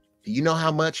 Do you know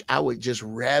how much I would just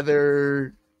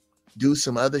rather do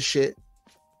some other shit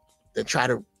than try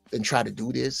to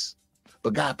do this?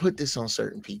 But God put this on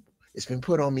certain people. It's been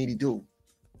put on me to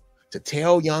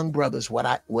tell young brothers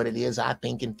what it is I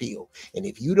think and feel. And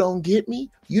if you don't get me,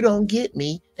 you don't get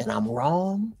me, and I'm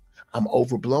wrong, I'm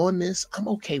overblowing this, I'm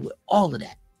okay with all of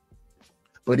that.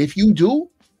 But if you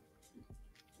do,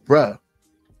 bruh,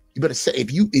 you better say,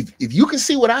 if you can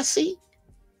see what I see,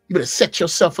 you better set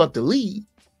yourself up to lead.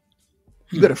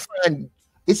 You better find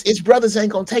it's brothers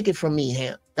ain't gonna take it from me,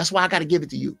 Ham. That's why I gotta give it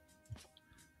to you.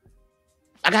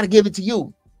 I gotta give it to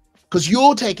you. Because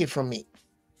you'll take it from me.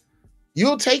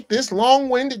 You'll take this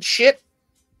long-winded shit.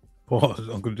 Pause,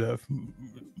 Uncle Geoff.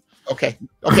 Okay.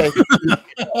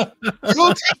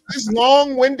 You'll take this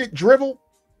long-winded drivel.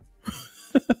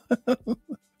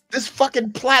 This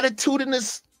fucking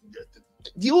platitudinous.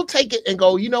 You'll take it and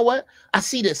go, you know what? I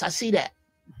see this. I see that.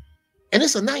 And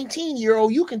it's a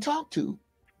 19-year-old you can talk to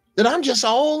that I'm just an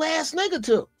old ass nigga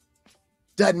to.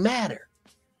 Doesn't matter.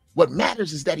 What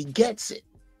matters is that he gets it.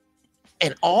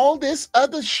 And all this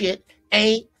other shit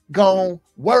ain't gonna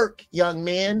work, young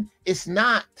man. It's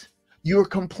not. You're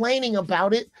complaining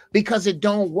about it because it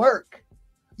don't work.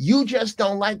 You just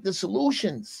don't like the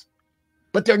solutions.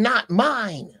 But they're not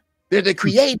mine. They're the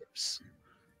creators.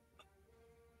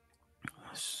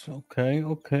 Okay.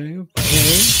 Let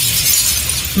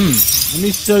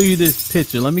me show you this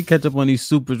picture. Let me catch up on these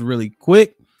supers really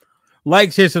quick.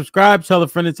 Like, share, subscribe, tell a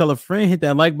friend to tell a friend. Hit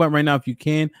that like button right now if you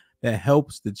can. That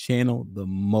helps the channel the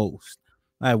most.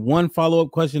 I have one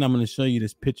follow-up question. I'm going to show you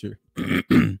this picture.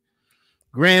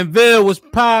 Granville was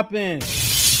popping.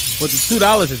 But the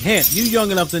 $2 is hemp. You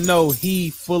young enough to know he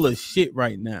full of shit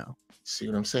right now. See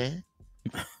what I'm saying?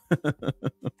 I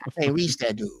can't reach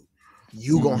that dude.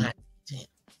 You gonna have to.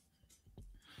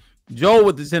 Joel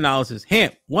with the $10 is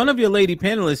hemp. One of your lady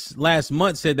panelists last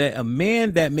month said that a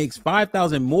man that makes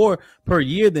 $5,000 more per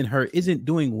year than her isn't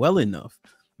doing well enough.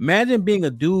 Imagine being a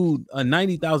dude, a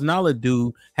 $90,000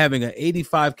 dude, having an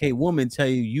 $85K woman tell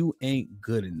you ain't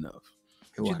good enough.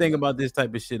 What you think about this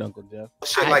type of shit, Uncle Geoff?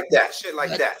 Shit like that.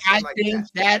 I think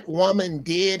that woman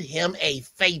did him a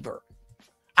favor.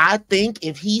 I think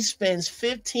if he spends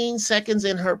 15 seconds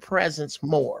in her presence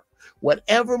more,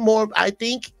 whatever more, I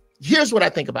think, here's what I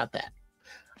think about that.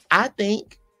 I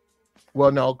think,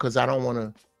 well, no, because I don't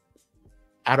want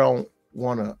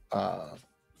to,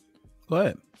 go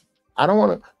ahead. I don't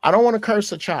want to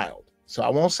curse a child, so I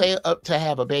won't say up to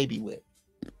have a baby with.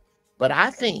 But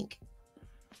I think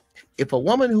if a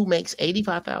woman who makes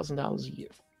 $85,000 a year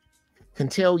can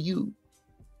tell you,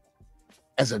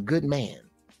 as a good man,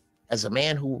 as a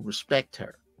man who will respect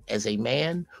her, as a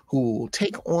man who will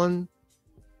take on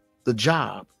the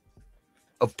job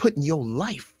of putting your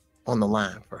life on the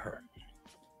line for her,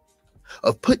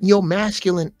 of putting your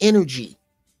masculine energy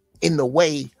in the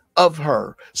way of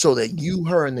her so that you,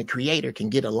 her, and the creator can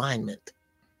get alignment.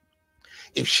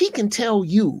 If she can tell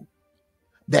you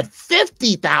that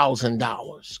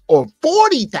 $50,000 or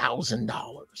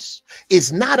 $40,000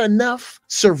 is not enough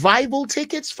survival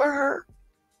tickets for her,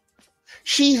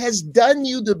 she has done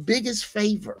you the biggest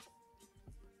favor.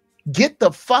 Get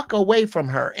the fuck away from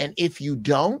her. And if you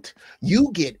don't,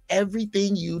 you get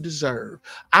everything you deserve.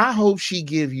 I hope she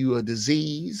give you a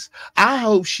disease. I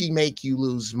hope she make you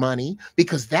lose money,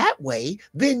 because that way,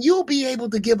 then you'll be able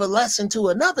to give a lesson to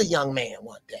another young man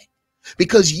one day.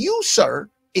 Because you, sir,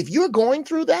 if you're going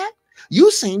through that, you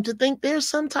seem to think there's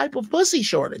some type of pussy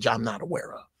shortage I'm not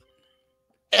aware of.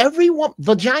 Everyone,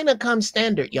 vagina comes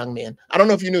standard, young man. I don't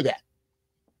know if you knew that.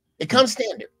 It comes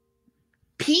standard.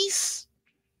 Peace,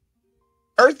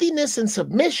 earthiness, and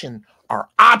submission are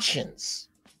options.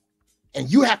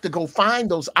 And you have to go find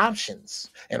those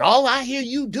options. And all I hear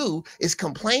you do is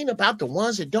complain about the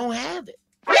ones that don't have it.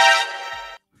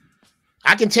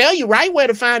 I can tell you right where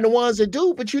to find the ones that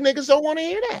do, but you niggas don't want to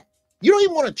hear that. You don't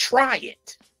even want to try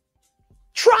it.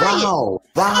 Try it.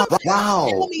 Wow.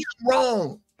 Tell me I'm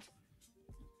wrong.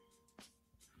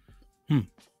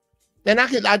 Then I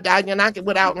can outline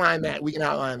that. We can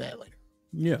outline that later.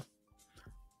 Yeah.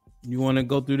 You want to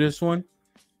go through this one?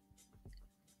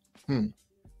 You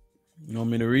want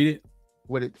me to read it?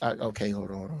 Okay, hold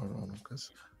on,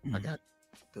 because I got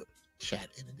the chat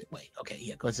in it. Wait, okay,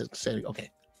 yeah, go ahead.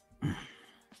 Okay.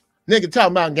 Nigga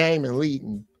talking about game and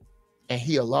leading, and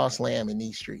he a lost lamb in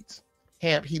these streets.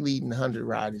 Hamp, he leading 100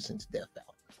 riders into death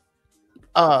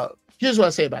valley. Here's what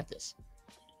I say about this.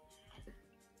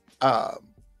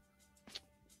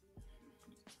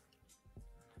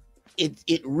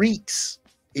 It reeks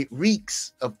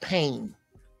of pain.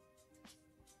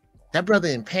 That brother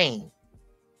in pain.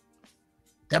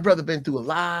 That brother been through a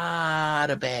lot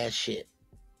of bad shit.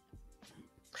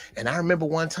 And I remember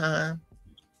one time,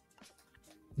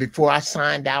 before I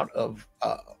signed out of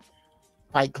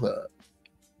Fight Club,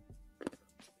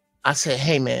 I said,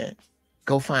 hey man,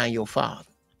 go find your father.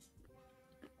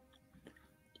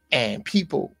 And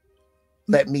people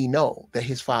let me know that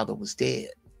his father was dead.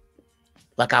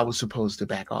 Like I was supposed to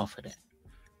back off of that.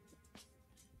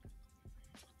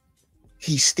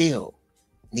 He still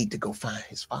need to go find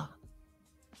his father.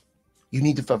 You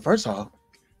need to, first off,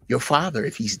 your father,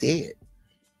 if he's dead,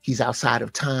 he's outside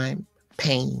of time,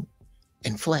 pain,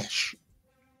 and flesh.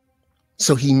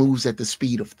 So he moves at the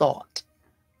speed of thought.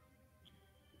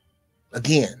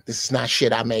 Again, this is not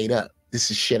shit I made up. This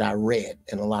is shit I read,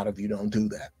 and a lot of you don't do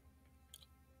that.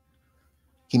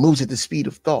 He moves at the speed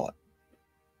of thought.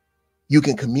 You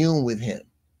can commune with him.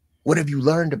 What have you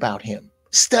learned about him?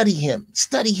 Study him.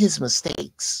 Study his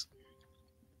mistakes.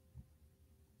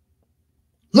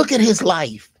 Look at his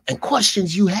life, and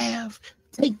questions you have,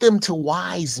 take them to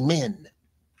wise men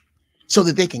so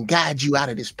that they can guide you out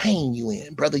of this pain you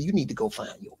in. Brother, you need to go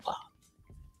find your father.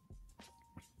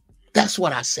 That's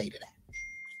what I say to that.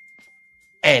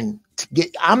 And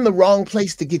I'm the wrong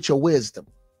place to get your wisdom,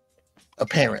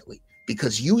 apparently,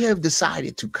 because you have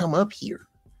decided to come up here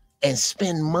and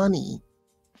spend money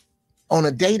on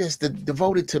a day that's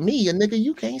devoted to me, a nigga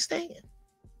you can't stand.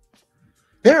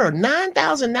 There are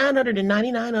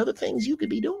 9,999 other things you could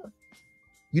be doing.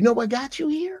 You know what got you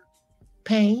here?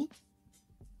 Pain.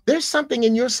 There's something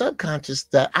in your subconscious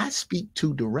that I speak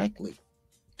to directly,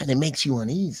 and it makes you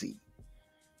uneasy.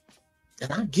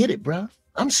 And I get it, bro.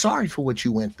 I'm sorry for what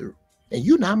you went through, and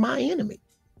you're not my enemy.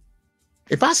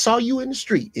 If I saw you in the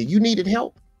street and you needed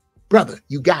help, brother,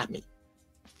 you got me.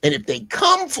 And if they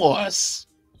come for us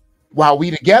while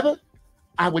we together,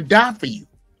 I would die for you.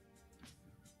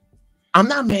 I'm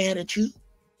not mad at you.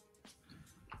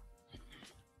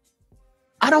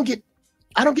 I don't get,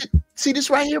 see this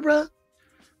right here, bro?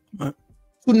 To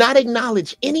not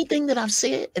acknowledge anything that I've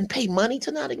said and pay money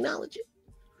to not acknowledge it.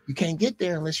 You can't get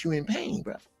there unless you're in pain,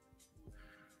 bro.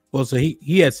 Well, so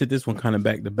he had said this one kind of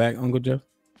back to back, Uncle Geoff.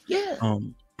 Yeah.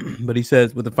 But he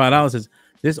says with the $5 says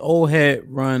this old head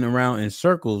run around in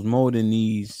circles more than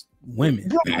these women.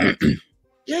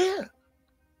 Yeah.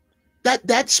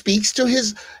 That speaks to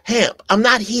his Hamp. I'm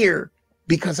not here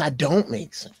because I don't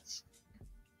make sense.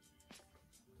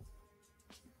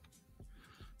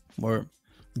 Or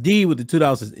D with the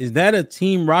 $2. Is that a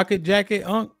Team Rocket jacket,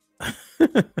 Unc?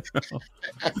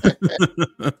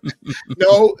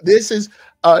 No, this is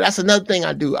that's another thing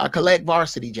I do. I collect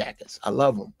varsity jackets. I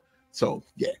love them. So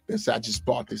yeah, I just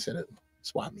bought this at a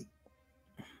swap meet.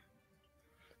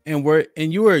 And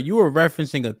you were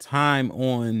referencing a time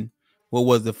on what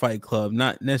was the Fight Club,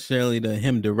 not necessarily to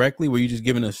him directly. Were you just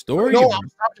giving a story? No, I'm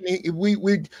talking.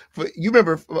 You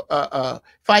remember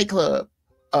Fight Club?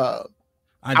 I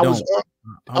don't.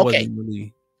 I wasn't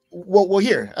really. Well,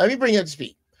 here, let me bring you up to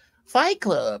speed. Fight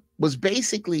Club was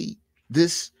basically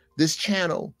this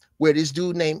channel where this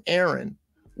dude named Aaron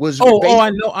was.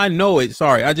 I know it.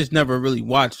 Sorry, I just never really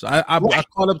watched. I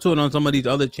caught up to it on some of these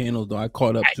other channels, though. I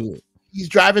caught up to it. He's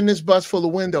driving this bus full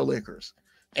of window lickers,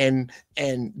 and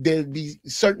there'd be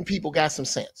certain people got some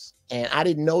sense, and I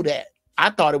didn't know that. I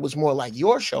thought it was more like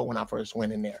your show when I first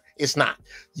went in there. It's not.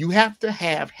 You have to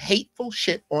have hateful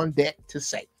shit on deck to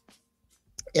say,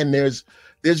 and there's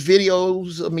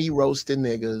videos of me roasting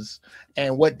niggas,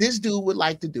 and what this dude would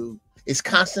like to do is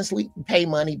constantly pay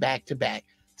money back to back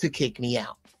to kick me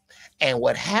out. And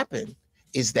what happened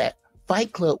is that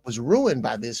Fight Club was ruined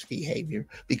by this behavior,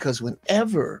 because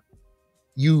whenever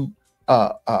you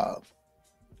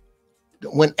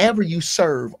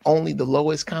serve only the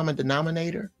lowest common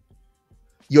denominator,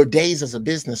 your days as a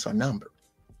business are numbered.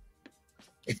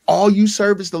 If all you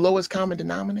serve is the lowest common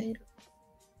denominator,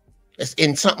 it's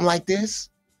in something like this,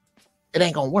 it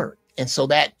ain't gonna work. And so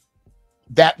that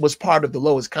was part of the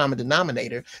lowest common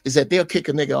denominator, is that they'll kick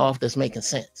a nigga off that's making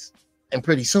sense. And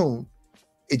pretty soon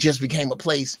it just became a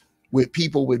place with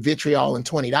people with vitriol and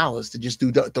 $20 to just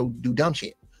do dumb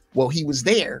shit. Well, he was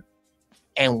there,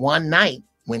 and one night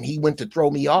when he went to throw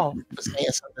me off for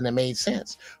saying something that made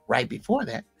sense, right before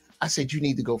that, I said, you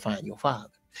need to go find your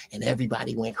father. And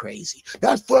everybody went crazy.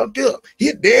 That's fucked up.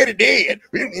 He's dead.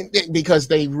 Because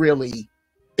they've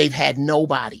had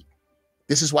nobody.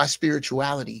 This is why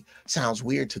spirituality sounds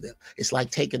weird to them. It's like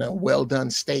taking a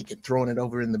well-done steak and throwing it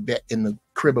over in the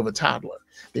crib of a toddler.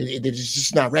 They're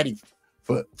just not ready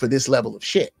for this level of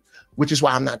shit, which is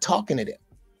why I'm not talking to them.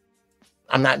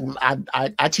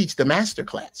 I teach the master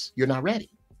class. You're not ready.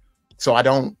 So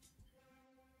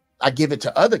I give it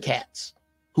to other cats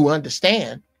who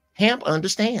understand. Hamp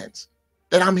understands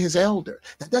that I'm his elder.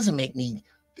 That doesn't make me,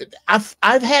 I've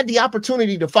had the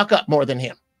opportunity to fuck up more than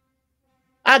him.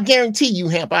 I guarantee you,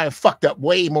 Hamp, I have fucked up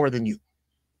way more than you.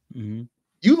 Mm-hmm.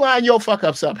 You line your fuck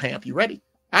ups up, Hamp. You ready?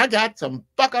 I got some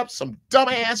fuck ups, some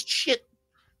dumbass shit,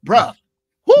 bruh.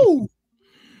 Whoo!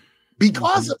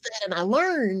 Because of that, and I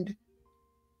learned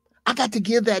I got to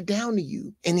give that down to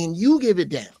you, and then you give it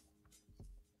down.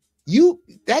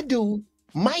 That dude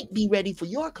might be ready for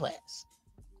your class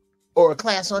or a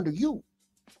class under you.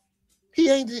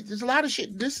 There's a lot of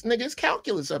shit. This nigga's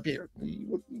calculus up here.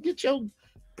 You get your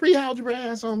pre-algebra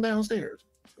ass on downstairs.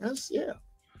 Yeah.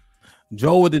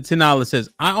 Joe with the $10 says,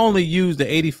 I only used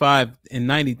the 85 and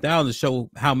 90,000 to show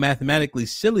how mathematically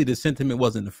silly the sentiment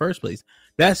was in the first place.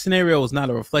 That scenario was not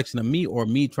a reflection of me or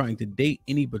me trying to date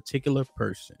any particular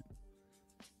person.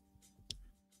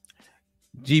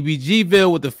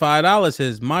 GBGville with the $5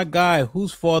 says, my guy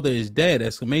whose father is dead,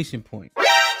 exclamation point.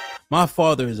 My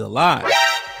father is alive.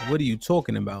 What are you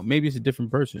talking about? Maybe it's a different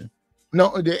person.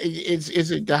 No,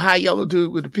 is it the high yellow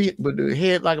dude with the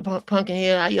head like a pumpkin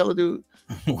head, high yellow dude?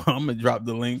 Well, I'm gonna drop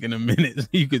the link in a minute so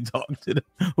you can talk to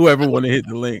whoever want to hit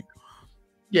the link.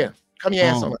 Yeah, come your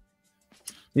ass on it.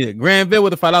 Yeah, Granville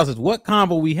with the $5 says, what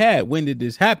combo we had? When did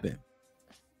this happen?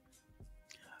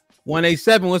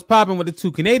 187 was popping with the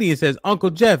 2 Canadians says, Uncle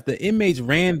Geoff, the inmates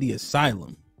ran the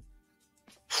asylum.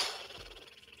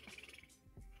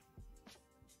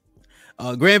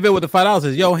 Granville with the $5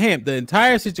 says, yo, Hamp, the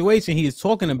entire situation he is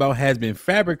talking about has been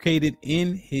fabricated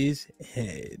in his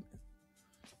head.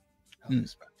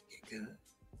 It's about to get good.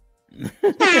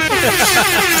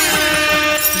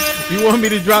 You want me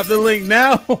to drop the link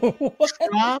now?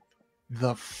 Drop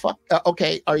the fuck.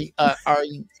 Okay, are we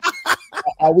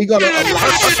gonna allow?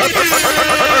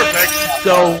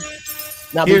 So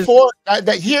now before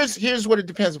here's what it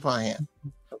depends upon him.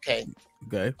 Okay.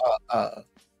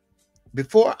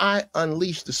 Before I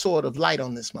unleash the sword of light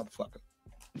on this motherfucker,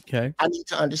 okay, I need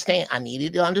to understand. I need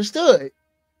it understood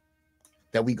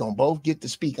that we gonna both get to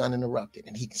speak uninterrupted,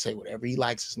 and he can say whatever he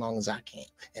likes as long as I can.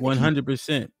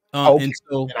 100%. Okay. And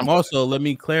so also let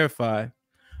me clarify.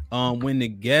 When the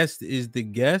guest is the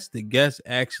guest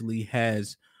actually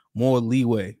has more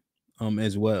leeway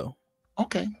as well.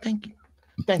 Okay, thank you.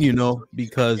 You know,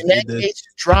 because in that case,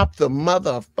 drop the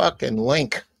motherfucking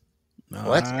link. All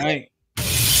right.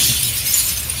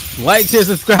 Like, share,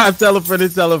 subscribe, tell a friend,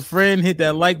 and tell a friend. Hit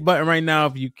that like button right now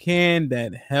if you can.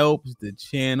 That helps the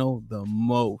channel the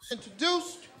most.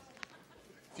 Introduced.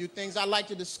 A few things I'd like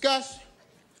to discuss. A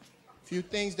few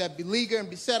things that beleaguer and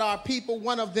beset our people.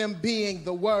 One of them being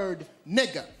the word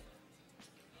nigger.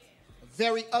 A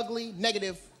very ugly,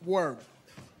 negative word.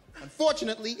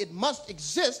 Unfortunately, it must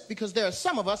exist because there are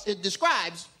some of us it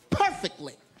describes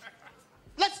perfectly.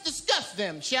 Let's discuss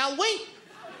them, shall we?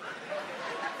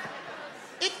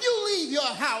 If you leave your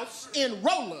house in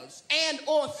rollers and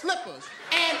or slippers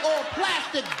and or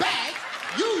plastic bags,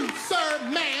 you, sir,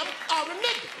 ma'am, are a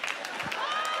nigger.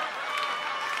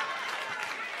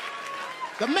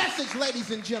 The message, ladies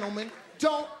and gentlemen,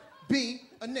 don't be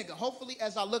a nigger. Hopefully,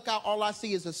 as I look out, all I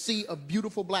see is a sea of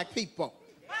beautiful black people.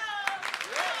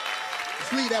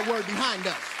 Let's leave that word behind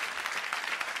us.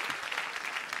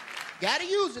 Gotta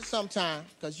use it sometime,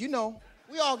 because you know,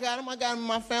 we all got them. I got them in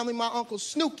my family. My Uncle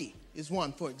Snooky is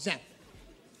one, for example.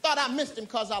 Thought I missed him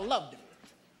because I loved him.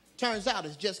 Turns out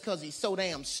it's just because he's so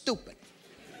damn stupid.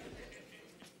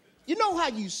 You know how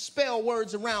you spell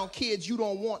words around kids you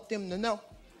don't want them to know?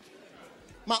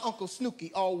 My Uncle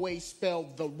Snooky always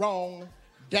spelled the wrong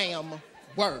damn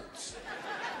words.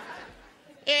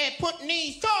 Yeah, putting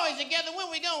these toys together, when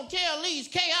we gonna tell these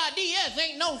kids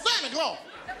ain't no Santa Claus?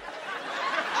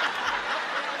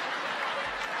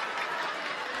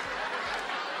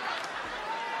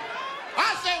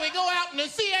 I say we go out in the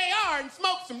CAR and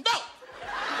smoke some dope.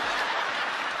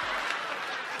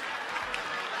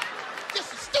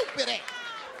 Just a stupid ass.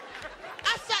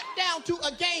 I sat down to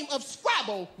a game of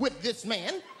Scrabble with this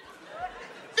man,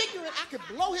 figuring I could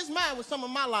blow his mind with some of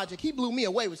my logic. He blew me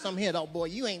away with some here, though, boy.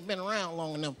 You ain't been around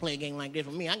long enough to play a game like this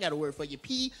with me. I got a word for you.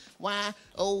 P-Y-O-N-S-O.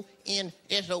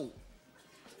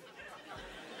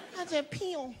 I said, Boy,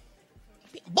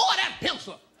 that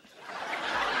pencil.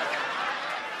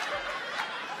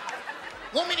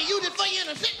 Want me to use it for you in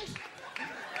a sentence?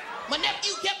 My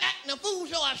nephew kept acting a fool,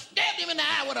 so I stabbed him in the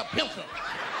eye with a pencil.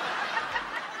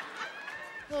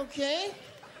 Okay.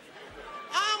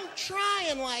 I'm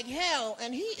trying like hell,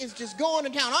 and he is just going to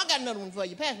town. I got another one for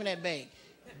you. Pass me that bag.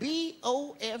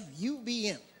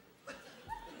 B-O-F-U-B-M.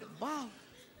 Wow.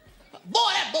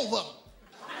 Boy, that's both of them.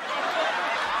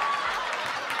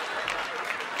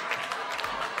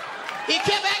 He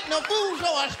kept acting a fool,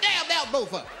 so I stabbed out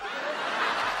both of them.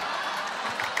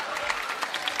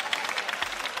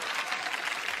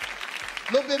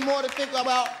 A little bit more to think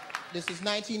about. This is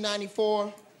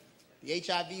 1994. The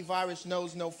HIV virus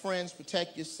knows no friends.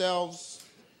 Protect yourselves.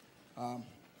 I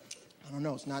don't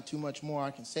know. It's not too much more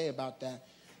I can say about that.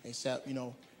 Except, you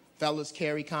know, fellas,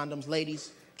 carry condoms.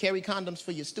 Ladies, carry condoms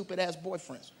for your stupid-ass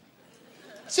boyfriends.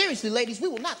 Seriously, ladies, we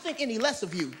will not think any less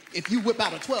of you if you whip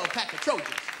out a 12-pack of Trojans.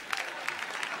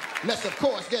 Unless, of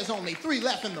course, there's only 3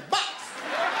 left in the box.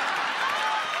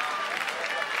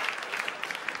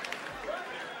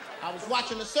 I was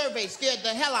watching a survey, scared the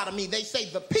hell out of me. They say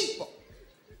the people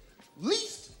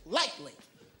least likely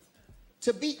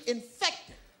to be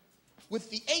infected with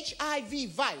the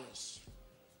HIV virus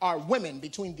are women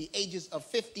between the ages of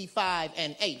 55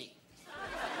 and 80.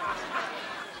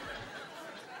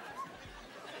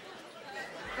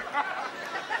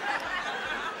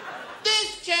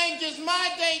 This changes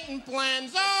my dating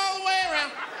plans all the way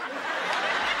around.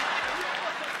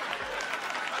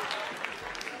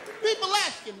 People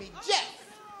asking me, Geoff,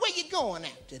 where you going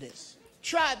after this?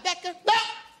 Tribeca? No!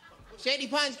 Shady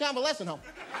Pines Convalescent Home.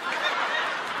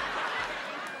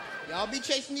 Y'all be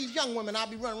chasing these young women. I'll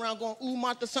be running around going, ooh,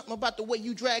 Martha, something about the way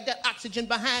you drag that oxygen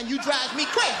behind you drives me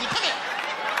crazy. Come here.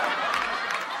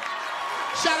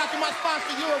 Shout out to my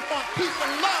sponsor, Eurofunk. Peace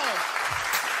and love.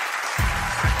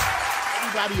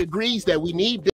 Everybody agrees that we need